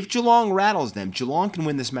 If Geelong rattles them, Geelong can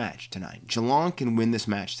win this match tonight. Geelong can win this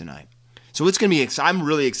match tonight. So it's going to be, I'm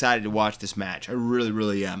really excited to watch this match. I really,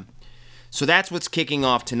 really am. So that's what's kicking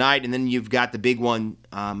off tonight. And then you've got the big one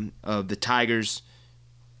of the Tigers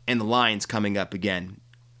and the Lions coming up again.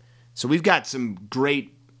 So we've got some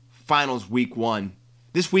great finals week one.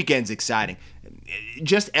 This weekend's exciting.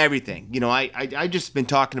 Just everything. I just been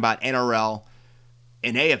talking about NRL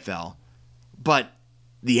and AFL, but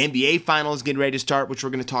the NBA finals getting ready to start, which we're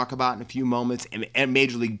going to talk about in a few moments, and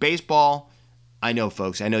Major League Baseball. I know,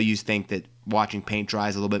 folks. I know you think that watching paint dry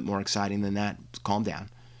is a little bit more exciting than that. Calm down.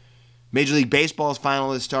 Major League Baseball's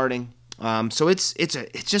final is starting. So it's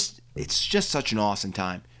just such an awesome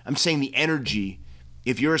time. I'm saying the energy,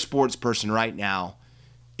 if you're a sports person right now,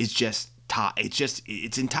 is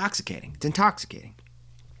it's intoxicating. It's intoxicating.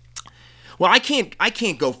 Well, I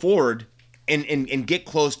can't go forward and get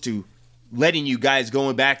close to letting you guys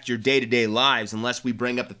going back to your day-to-day lives unless we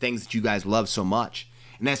bring up the things that you guys love so much.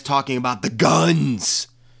 And that's talking about the guns.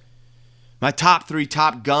 My top 3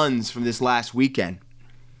 top guns from this last weekend.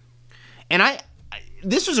 And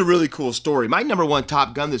this was a really cool story. My number 1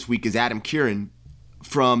 top gun this week is Adam Kieran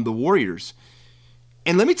from the Warriors.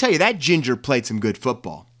 And let me tell you, that ginger played some good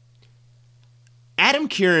football. Adam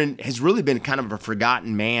Kieran has really been kind of a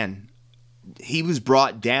forgotten man. He was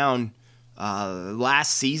brought down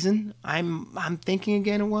last season. I'm thinking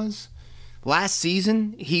again it was. Last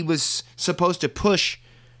season, he was supposed to push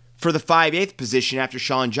for the 5/8 position after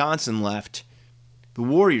Sean Johnson left the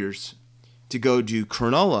Warriors to go to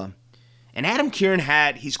Cronulla. And Adam Kieran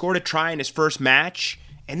he scored a try in his first match,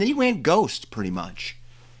 and then he went ghost pretty much.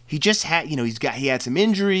 He just had, he had some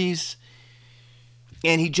injuries,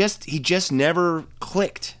 and he just never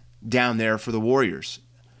clicked down there for the Warriors.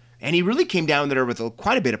 And he really came down there with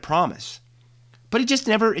quite a bit of promise. But it just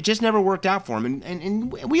never worked out for him.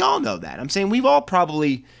 And we all know that. I'm saying we've all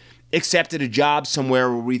probably accepted a job somewhere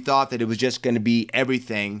where we thought that it was just going to be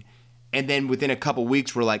everything. And then within a couple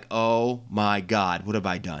weeks, we're like, oh my God, what have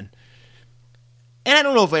I done? And I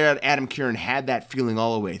don't know if Adam Kieran had that feeling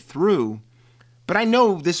all the way through, but I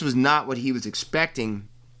know this was not what he was expecting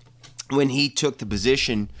when he took the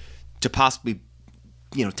position to possibly,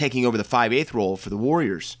 taking over the 5/8 role for the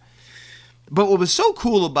Warriors. But what was so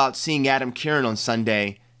cool about seeing Adam Kieran on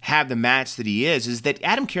Sunday have the match that he is that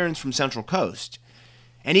Adam Kieran's from Central Coast.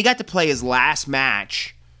 And he got to play his last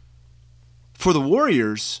match for the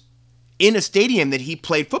Warriors in a stadium that he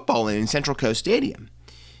played football in Central Coast Stadium.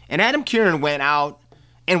 And Adam Kieran went out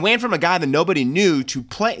and went from a guy that nobody knew to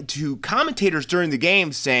commentators during the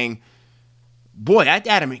game saying, boy, that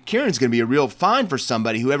Adam Kieran's going to be a real find for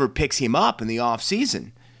somebody who ever picks him up in the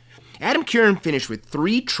offseason. Adam Kieran finished with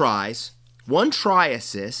 3 tries, 1 try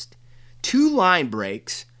assist, 2 line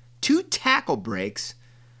breaks, 2 tackle breaks,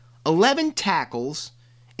 11 tackles,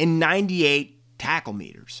 and 98 tackle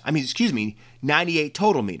meters. 98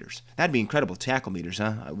 total meters. That'd be incredible, tackle meters,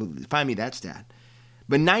 huh? Find me that stat.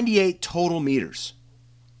 But 98 total meters.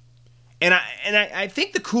 And I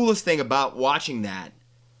think the coolest thing about watching that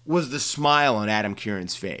was the smile on Adam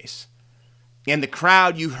Kieran's face. And the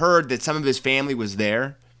crowd, you heard that some of his family was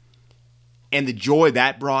there. And the joy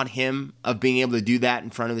that brought him of being able to do that in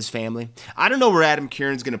front of his family. I don't know where Adam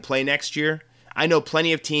Kieran's going to play next year. I know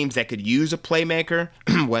plenty of teams that could use a playmaker,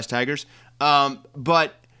 West Tigers.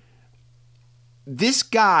 But this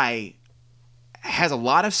guy has a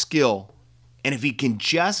lot of skill. And if he can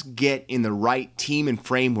just get in the right team and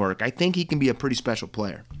framework, I think he can be a pretty special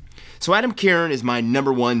player. So Adam Kieran is my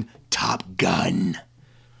number 1 top gun.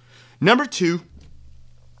 Number 2,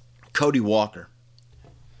 Cody Walker.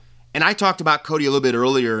 And I talked about Cody a little bit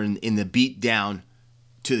earlier in the beat down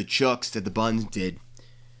to the Chooks that the Buns did.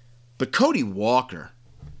 But Cody Walker,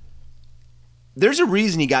 there's a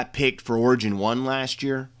reason he got picked for Origin 1 last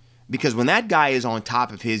year. Because when that guy is on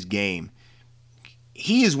top of his game,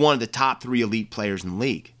 he is one of the top 3 elite players in the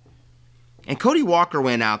league. And Cody Walker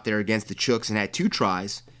went out there against the Chooks and had 2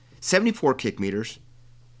 tries, 74 kick meters,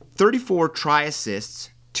 34 try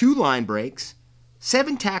assists, 2 line breaks,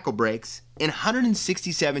 7 tackle breaks, and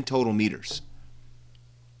 167 total meters.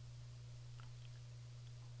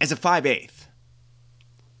 As a 5'8",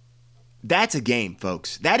 that's a game,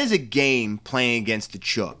 folks. That is a game playing against the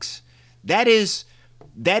Chooks. That is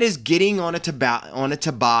getting on a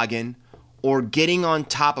toboggan or getting on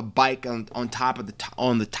top of a bike on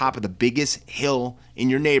the top of the biggest hill in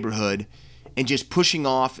your neighborhood and just pushing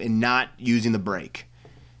off and not using the brake.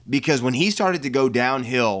 Because when he started to go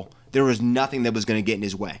downhill, there was nothing that was going to get in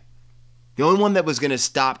his way. The only one that was going to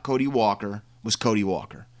stop Cody Walker was Cody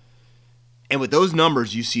Walker. And with those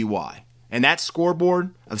numbers, you see why. And that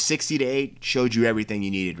scoreboard of 60-8 showed you everything you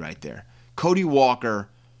needed right there. Cody Walker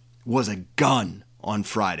was a gun on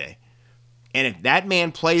Friday. And if that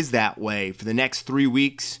man plays that way for the next 3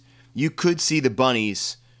 weeks, you could see the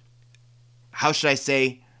Bunnies, how should I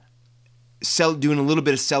say, doing a little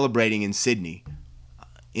bit of celebrating in Sydney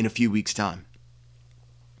in a few weeks' time.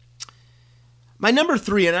 My number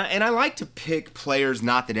 3, and I like to pick players,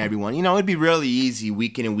 not that everyone, it'd be really easy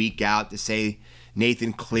week in and week out to say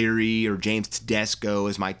Nathan Cleary or James Tedesco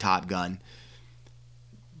is my top gun.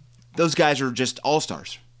 Those guys are just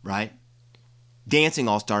all-stars, right? Dancing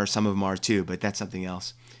all-stars, some of them are too, but that's something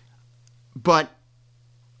else. But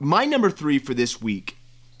my number 3 for this week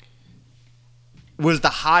was the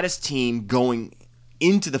hottest team going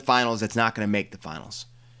into the finals that's not going to make the finals.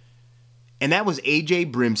 And that was A.J.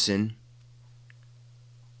 Brimson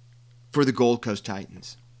for the Gold Coast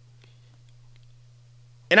Titans.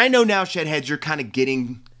 And I know now, Shedheads, you're kind of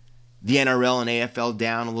getting the NRL and AFL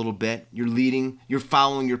down a little bit. You're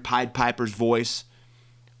following your Pied Piper's voice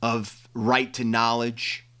of right to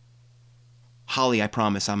knowledge. Holly, I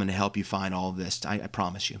promise I'm going to help you find all of this. I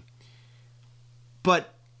promise you.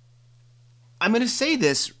 But I'm going to say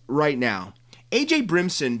this right now. A.J.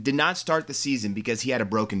 Brimson did not start the season because he had a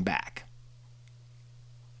broken back.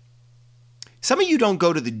 Some of you don't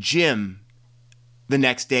go to the gym the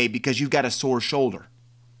next day because you've got a sore shoulder.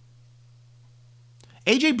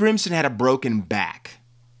 A.J. Brimson had a broken back.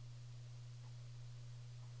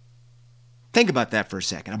 Think about that for a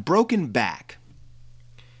second. A broken back.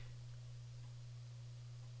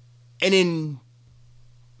 And in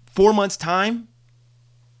 4 months' time,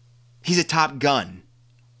 he's a top gun.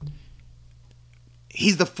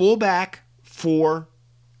 He's the fullback for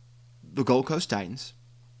the Gold Coast Titans.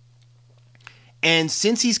 And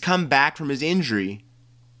since he's come back from his injury,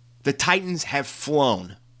 the Titans have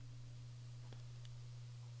flown.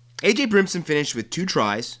 A.J. Brimson finished with 2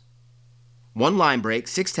 tries, 1 line break,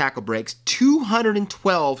 6 tackle breaks,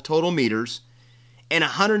 212 total meters, and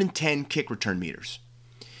 110 kick return meters.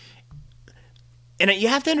 And you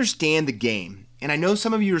have to understand the game. And I know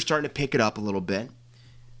some of you are starting to pick it up a little bit.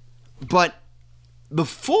 But the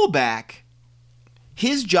fullback,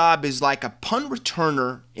 his job is like a punt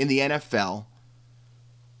returner in the NFL,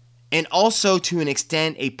 and also to an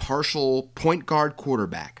extent a partial point guard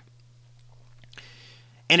quarterback.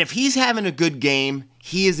 And if he's having a good game,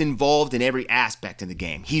 he is involved in every aspect of the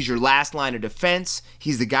game. He's your last line of defense.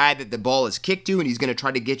 He's the guy that the ball is kicked to, and he's going to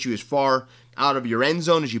try to get you as far out of your end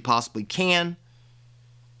zone as you possibly can.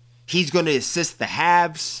 He's going to assist the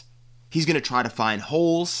halves. He's going to try to find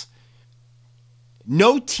holes.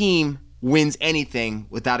 No team wins anything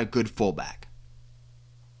without a good fullback.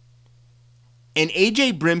 And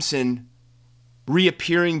AJ Brimson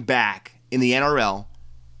reappearing back in the NRL,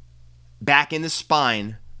 back in the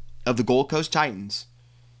spine of the Gold Coast Titans,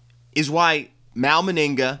 is why Mal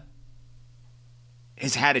Meninga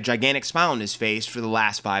has had a gigantic smile on his face for the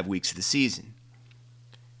last 5 weeks of the season.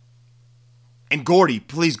 And Gordy,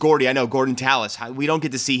 I know Gordon Tallis, we don't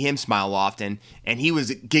get to see him smile often, and he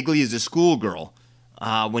was giggly as a schoolgirl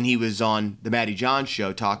when he was on the Matty Johns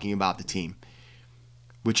show talking about the team,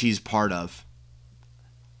 which he's part of.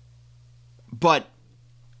 But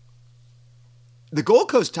the Gold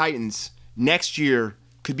Coast Titans next year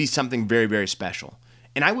could be something very, very special.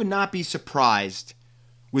 And I would not be surprised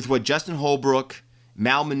with what Justin Holbrook,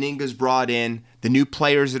 Mal Meninga's brought in, the new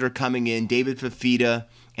players that are coming in, David Fafita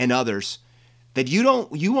and others, that you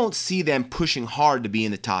won't see them pushing hard to be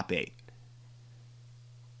in the top 8.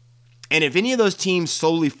 And if any of those teams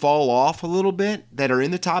slowly fall off a little bit that are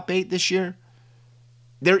in the top 8 this year,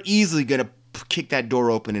 they're easily going to kick that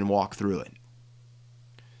door open and walk through it.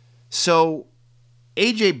 So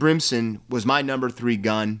AJ Brimson was my number 3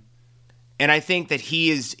 gun, and I think that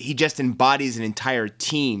he just embodies an entire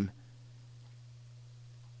team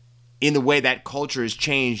in the way that culture has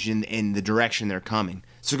changed in the direction they're coming.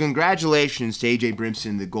 So congratulations to AJ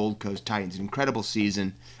Brimson and the Gold Coast Titans. An incredible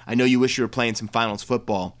season. I know you wish you were playing some finals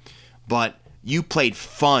football, but you played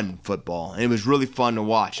fun football, and it was really fun to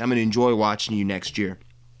watch. I'm going to enjoy watching you next year.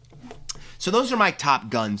 So those are my top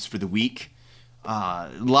guns for the week. A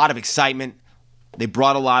lot of excitement. They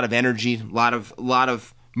brought a lot of energy, a lot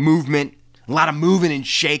of movement, a lot of moving and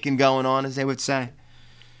shaking going on, as they would say.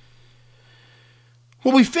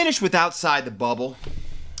 Well, we finished with Outside the Bubble,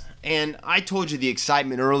 and I told you the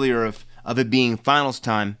excitement earlier of it being finals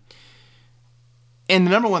time. And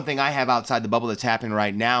the number one thing I have outside the bubble that's happening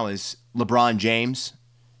right now is LeBron James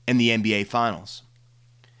and the NBA Finals.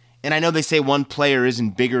 And I know they say one player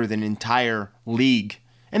isn't bigger than an entire league,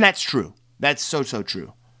 and that's true. That's so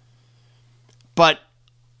true. But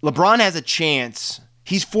LeBron has a chance.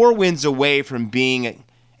 He's 4 wins away from being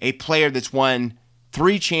a player that's won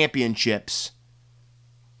 3 championships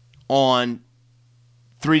on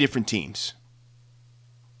 3 different teams.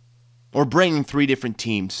 Or bringing 3 different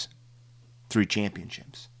teams 3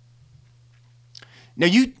 championships. Now,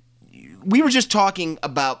 we were just talking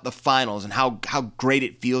about the finals and how great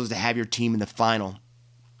it feels to have your team in the final.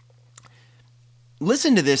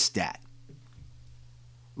 Listen to this stat.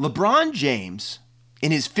 LeBron James,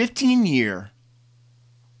 in his 15-year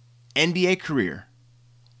NBA career,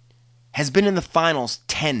 has been in the finals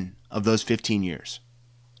 10 of those 15 years.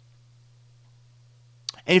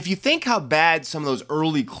 And if you think how bad some of those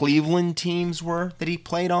early Cleveland teams were that he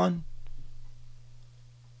played on,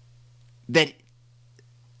 that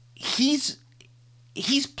he's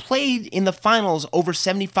played in the finals over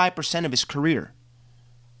 75% of his career.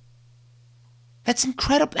 That's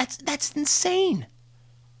incredible. That's insane.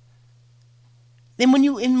 And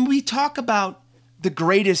when we talk about the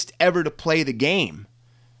greatest ever to play the game,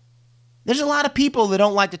 there's a lot of people that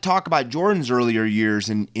don't like to talk about Jordan's earlier years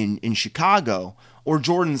in Chicago or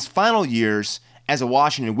Jordan's final years as a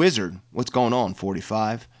Washington Wizard. What's going on,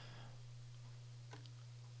 45?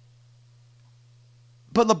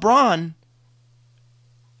 But LeBron,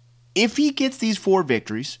 if he gets these 4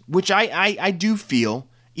 victories, which I do feel,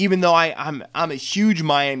 even though I'm a huge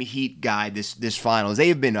Miami Heat guy this finals, they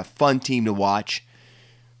have been a fun team to watch.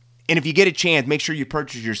 And if you get a chance, make sure you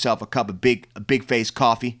purchase yourself a cup of big face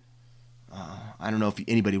coffee. I don't know if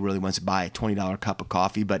anybody really wants to buy a $20 cup of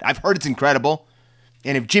coffee, but I've heard it's incredible.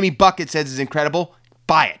 And if Jimmy Bucket says it's incredible,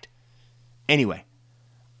 buy it. Anyway,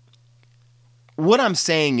 what I'm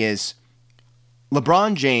saying is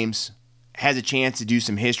LeBron James has a chance to do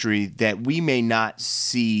some history that we may not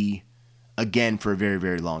see again for a very,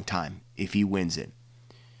 very long time if he wins it.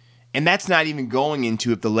 And that's not even going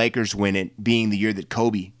into if the Lakers win it, being the year that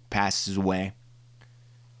Kobe passes away.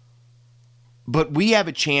 But we have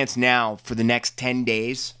a chance now for the next 10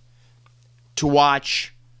 days to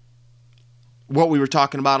watch what we were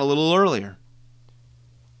talking about a little earlier.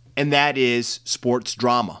 And that is sports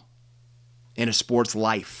drama and a sports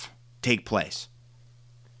life take place.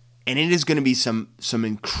 And it is going to be some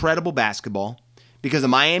incredible basketball because the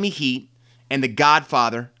Miami Heat and the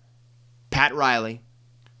Godfather, Pat Riley,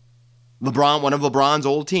 LeBron, one of LeBron's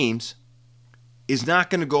old teams, is not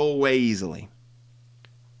going to go away easily.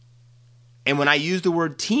 And when I use the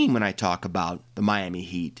word team when I talk about the Miami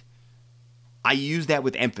Heat, I use that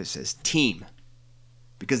with emphasis, team,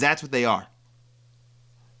 because that's what they are.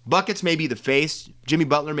 Buckets may be the face, Jimmy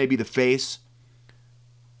Butler may be the face,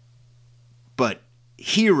 but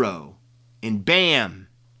Hero and Bam,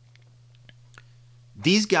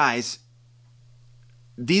 these guys,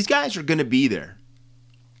 these guys are going to be there.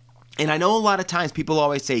 And I know a lot of times people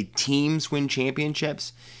always say teams win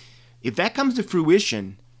championships. If that comes to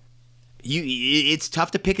fruition, it's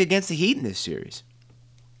tough to pick against the Heat in this series.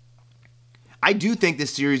 I do think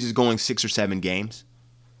this series is going 6 or 7 games.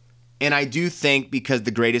 And I do think because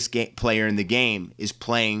the greatest player in the game is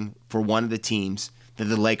playing for one of the teams that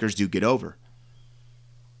the Lakers do get over.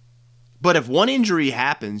 But if one injury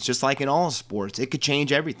happens, just like in all sports, it could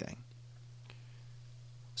change everything.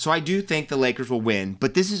 So I do think the Lakers will win,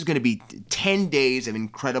 but this is going to be 10 days of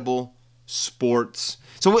incredible sports.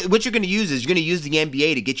 So what you're going to use is you're going to use the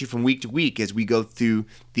NBA to get you from week to week as we go through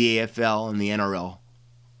the AFL and the NRL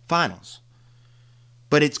finals.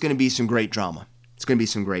 But it's going to be some great drama. It's going to be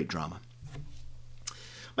some great drama.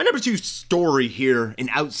 My number 2 story here in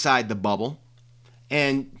Outside the Bubble,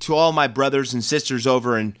 and to all my brothers and sisters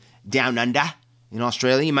over in Down Under in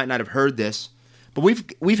Australia, you might not have heard this, but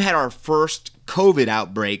we've had our first COVID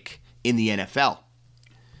outbreak in the NFL.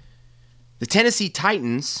 The Tennessee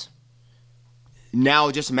Titans,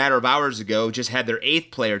 now just a matter of hours ago, just had their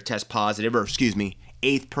 8th player test positive,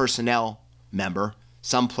 8th personnel member.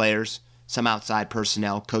 Some players, some outside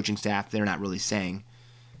personnel, coaching staff, they're not really saying,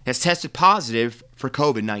 has tested positive for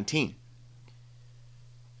COVID-19.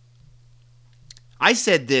 I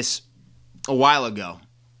said this a while ago.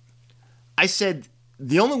 I said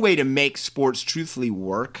the only way to make sports truthfully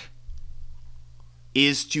work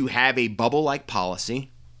is to have a bubble-like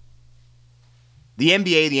policy. The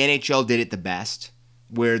NBA, the NHL did it the best,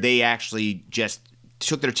 where they actually just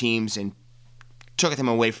took their teams and took them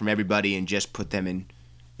away from everybody and just put them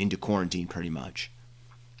into quarantine pretty much.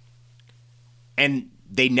 And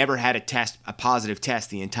they never had a positive test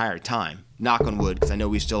the entire time. Knock on wood, because I know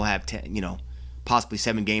we still have possibly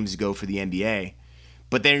 7 games to go for the NBA.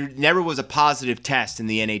 But there never was a positive test in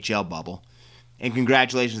the NHL bubble. And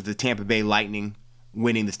congratulations to the Tampa Bay Lightning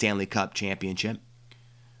winning the Stanley Cup championship.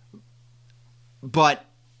 But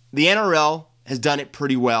the NRL has done it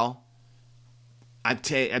pretty well. I'm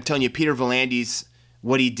telling you, Peter V'landys,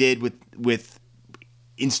 what he did with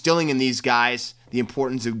instilling in these guys the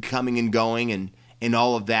importance of coming and going and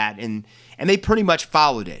all of that. And they pretty much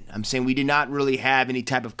followed it. I'm saying we did not really have any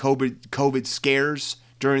type of COVID scares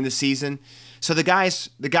during the season. So the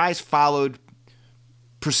guys followed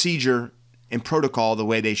procedure and protocol the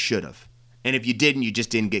way they should have. And if you didn't, you just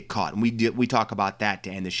didn't get caught. And we talk about that to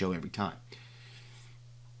end the show every time.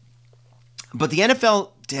 But the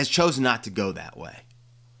NFL has chosen not to go that way.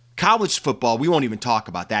 College football, we won't even talk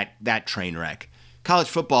about that train wreck. College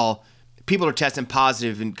football, people are testing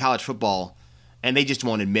positive in college football, and they just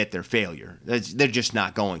won't admit their failure. They're just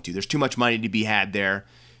not going to. There's too much money to be had there.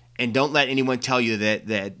 And don't let anyone tell you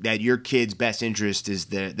that your kid's best interest is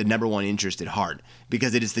the number one interest at heart,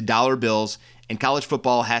 because it is the dollar bills, and college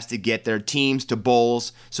football has to get their teams to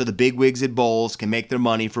bowls so the big wigs at bowls can make their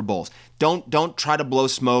money for bowls. Don't try to blow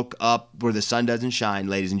smoke up where the sun doesn't shine,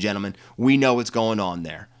 ladies and gentlemen. We know what's going on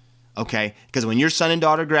there, okay? Because when your son and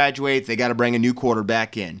daughter graduate, they got to bring a new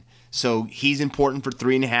quarterback in. So he's important for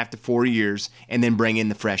 3.5 to 4 years, and then bring in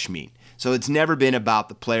the fresh meat. So it's never been about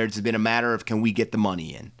the players. It's been a matter of, can we get the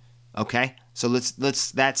money in? Okay? So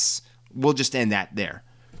we'll just end that there.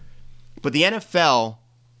 But the NFL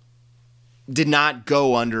did not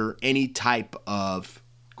go under any type of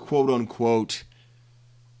quote unquote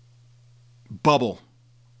bubble.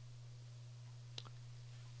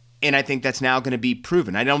 And I think that's now going to be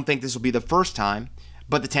proven. I don't think this will be the first time,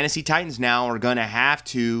 but the Tennessee Titans now are going to have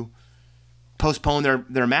to postpone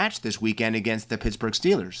their match this weekend against the Pittsburgh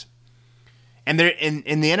Steelers. And the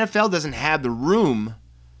NFL doesn't have the room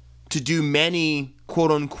to do many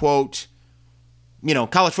quote-unquote,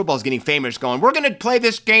 college football is getting famous going, we're going to play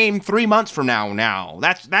this game 3 months from now.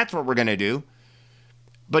 That's what we're going to do.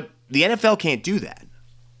 But the NFL can't do that.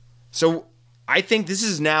 So I think this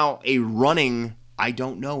is now a running, I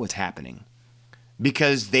don't know what's happening.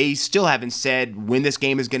 Because they still haven't said when this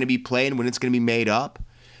game is going to be played and when it's going to be made up.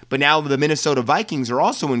 But now the Minnesota Vikings are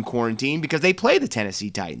also in quarantine because they play the Tennessee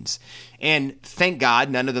Titans. And thank God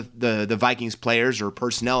none of the Vikings players or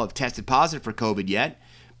personnel have tested positive for COVID yet.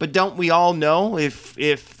 But don't we all know, if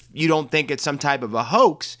you don't think it's some type of a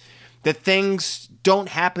hoax, that things don't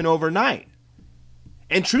happen overnight?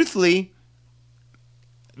 And truthfully,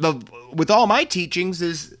 with all my teachings,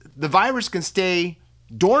 is the virus can stay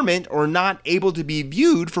dormant or not able to be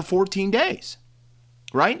viewed for 14 days,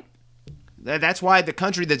 right? That's why the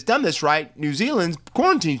country that's done this right, New Zealand,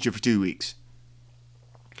 quarantines you for 2 weeks.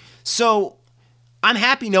 So I'm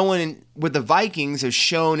happy no one with the Vikings has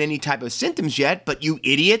shown any type of symptoms yet, but you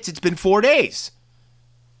idiots, it's been 4 days.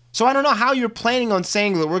 So I don't know how you're planning on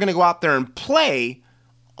saying that we're going to go out there and play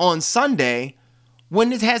on Sunday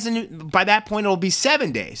when it hasn't, by that point, it'll be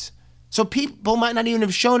 7 days. So people might not even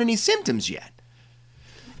have shown any symptoms yet.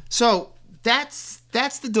 So that's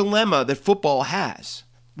the dilemma that football has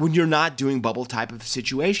when you're not doing bubble type of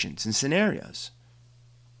situations and scenarios.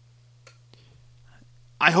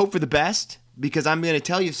 I hope for the best, because I'm going to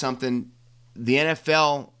tell you something. The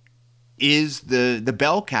NFL is the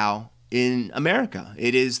bell cow in America.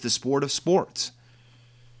 It is the sport of sports.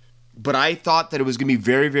 But I thought that it was going to be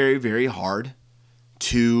very, very, very hard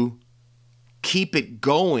to keep it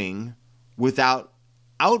going without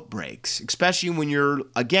outbreaks, especially when you're,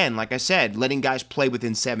 again, like I said, letting guys play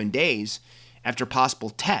within 7 days after possible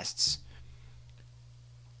tests.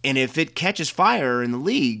 And if it catches fire in the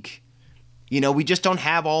league, we just don't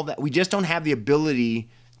have all that. We just don't have the ability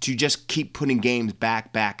to just keep putting games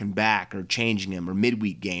back, and back, or changing them, or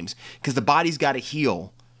midweek games, because the body's got to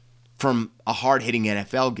heal from a hard-hitting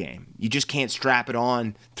NFL game. You just can't strap it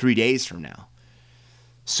on 3 days from now.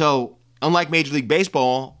 So, unlike Major League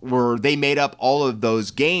Baseball, where they made up all of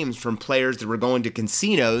those games from players that were going to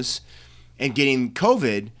casinos and getting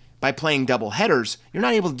COVID by playing double headers, you're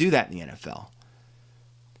not able to do that in the NFL.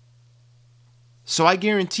 So I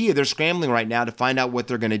guarantee you they're scrambling right now to find out what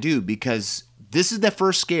they're going to do, because this is the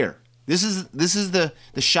first scare. This is the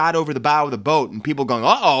shot over the bow of the boat, and people going,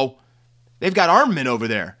 uh-oh, they've got armament over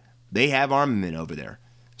there. They have armament over there.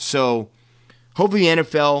 So hopefully the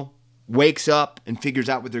NFL wakes up and figures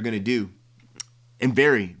out what they're going to do, and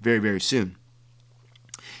very, very, very soon.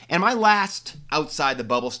 And my last outside the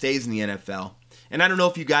bubble stays in the NFL. And I don't know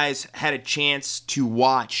if you guys had a chance to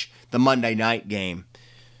watch the Monday night game,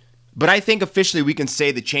 but I think officially we can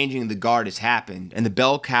say the changing of the guard has happened, and the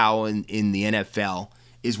bell cow in the NFL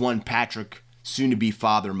is one Patrick, soon-to-be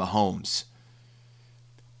father, Mahomes.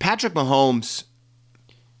 Patrick Mahomes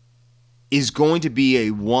is going to be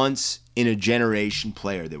a once-in-a-generation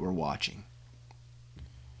player that we're watching.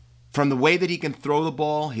 From the way that he can throw the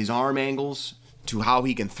ball, his arm angles, to how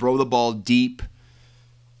he can throw the ball deep,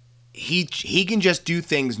 he can just do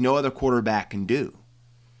things no other quarterback can do.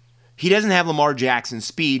 He doesn't have Lamar Jackson's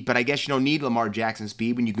speed, but I guess you don't need Lamar Jackson's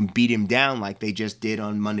speed when you can beat him down like they just did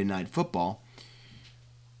on Monday Night Football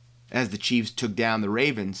as the Chiefs took down the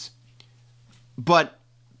Ravens. But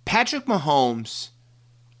Patrick Mahomes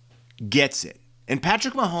gets it. And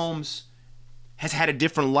Patrick Mahomes has had a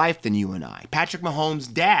different life than you and I. Patrick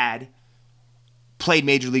Mahomes' dad played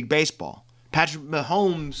Major League Baseball. Patrick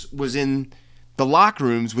Mahomes was in the locker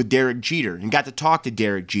rooms with Derek Jeter and got to talk to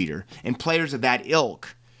Derek Jeter and players of that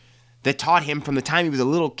ilk that taught him from the time he was a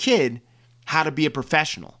little kid how to be a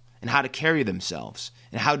professional and how to carry themselves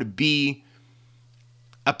and how to be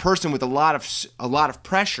a person with a lot of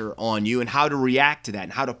pressure on you and how to react to that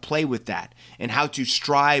and how to play with that and how to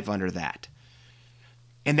strive under that.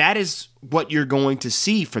 And that is what you're going to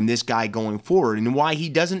see from this guy going forward, and why he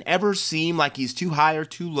doesn't ever seem like he's too high or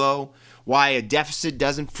too low, why a deficit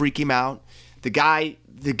doesn't freak him out. The guy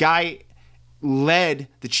led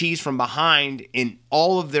the Chiefs from behind in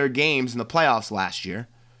all of their games in the playoffs last year.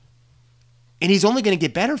 And he's only going to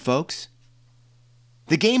get better, folks.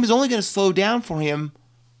 The game is only going to slow down for him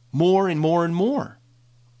more and more and more.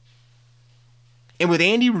 And with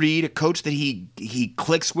Andy Reid, a coach that he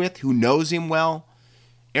clicks with, who knows him well,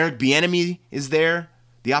 Eric Bieniemy is there,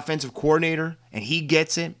 the offensive coordinator, and he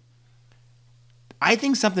gets it. I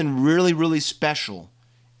think something really, really special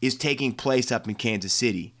is taking place up in Kansas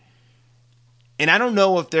City. And I don't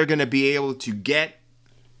know if they're going to be able to get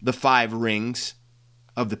the 5 rings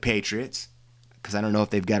of the Patriots, because I don't know if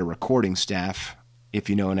they've got a recording staff, if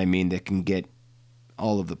you know what I mean, that can get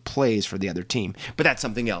all of the plays for the other team. But that's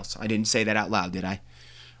something else. I didn't say that out loud, did I?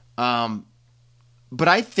 But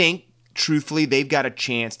I think, truthfully, they've got a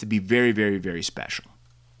chance to be very, very, very special.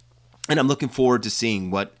 And I'm looking forward to seeing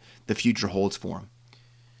what the future holds for them.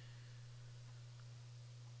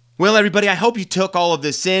 Well, everybody, I hope you took all of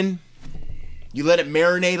this in. You let it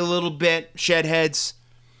marinate a little bit, Shedheads.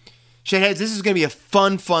 Shedheads, this is going to be a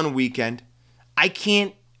fun weekend. I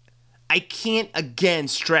can't again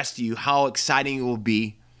stress to you how exciting it will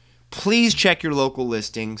be. Please check your local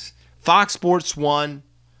listings. Fox Sports 1,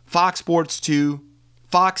 Fox Sports 2,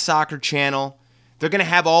 Fox Soccer Channel. They're going to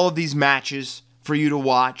have all of these matches for you to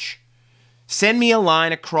watch. Send me a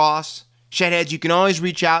line across. Shedheads, you can always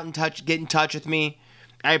reach out and get in touch with me.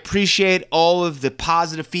 I appreciate all of the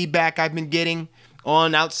positive feedback I've been getting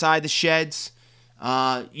on Outside the Sheds.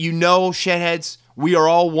 Shedheads, we are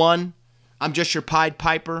all one. I'm just your Pied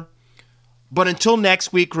Piper. But until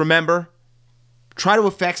next week, remember, try to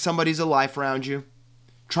affect somebody's life around you.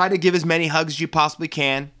 Try to give as many hugs as you possibly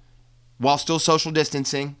can while still social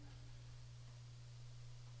distancing.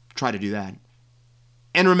 Try to do that.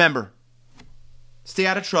 And remember, stay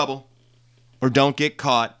out of trouble, or don't get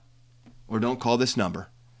caught, or don't call this number.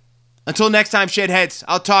 Until next time, Shedheads,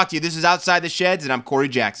 I'll talk to you. This is Outside the Sheds, and I'm Corey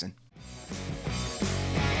Jackson.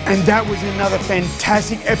 And that was another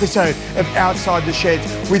fantastic episode of Outside the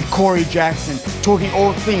Sheds with Corey Jackson, talking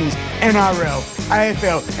all things NRL,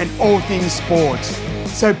 AFL, and all things sports.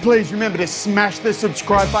 So please remember to smash the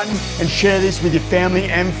subscribe button and share this with your family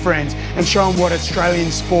and friends and show them what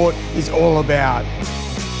Australian sport is all about.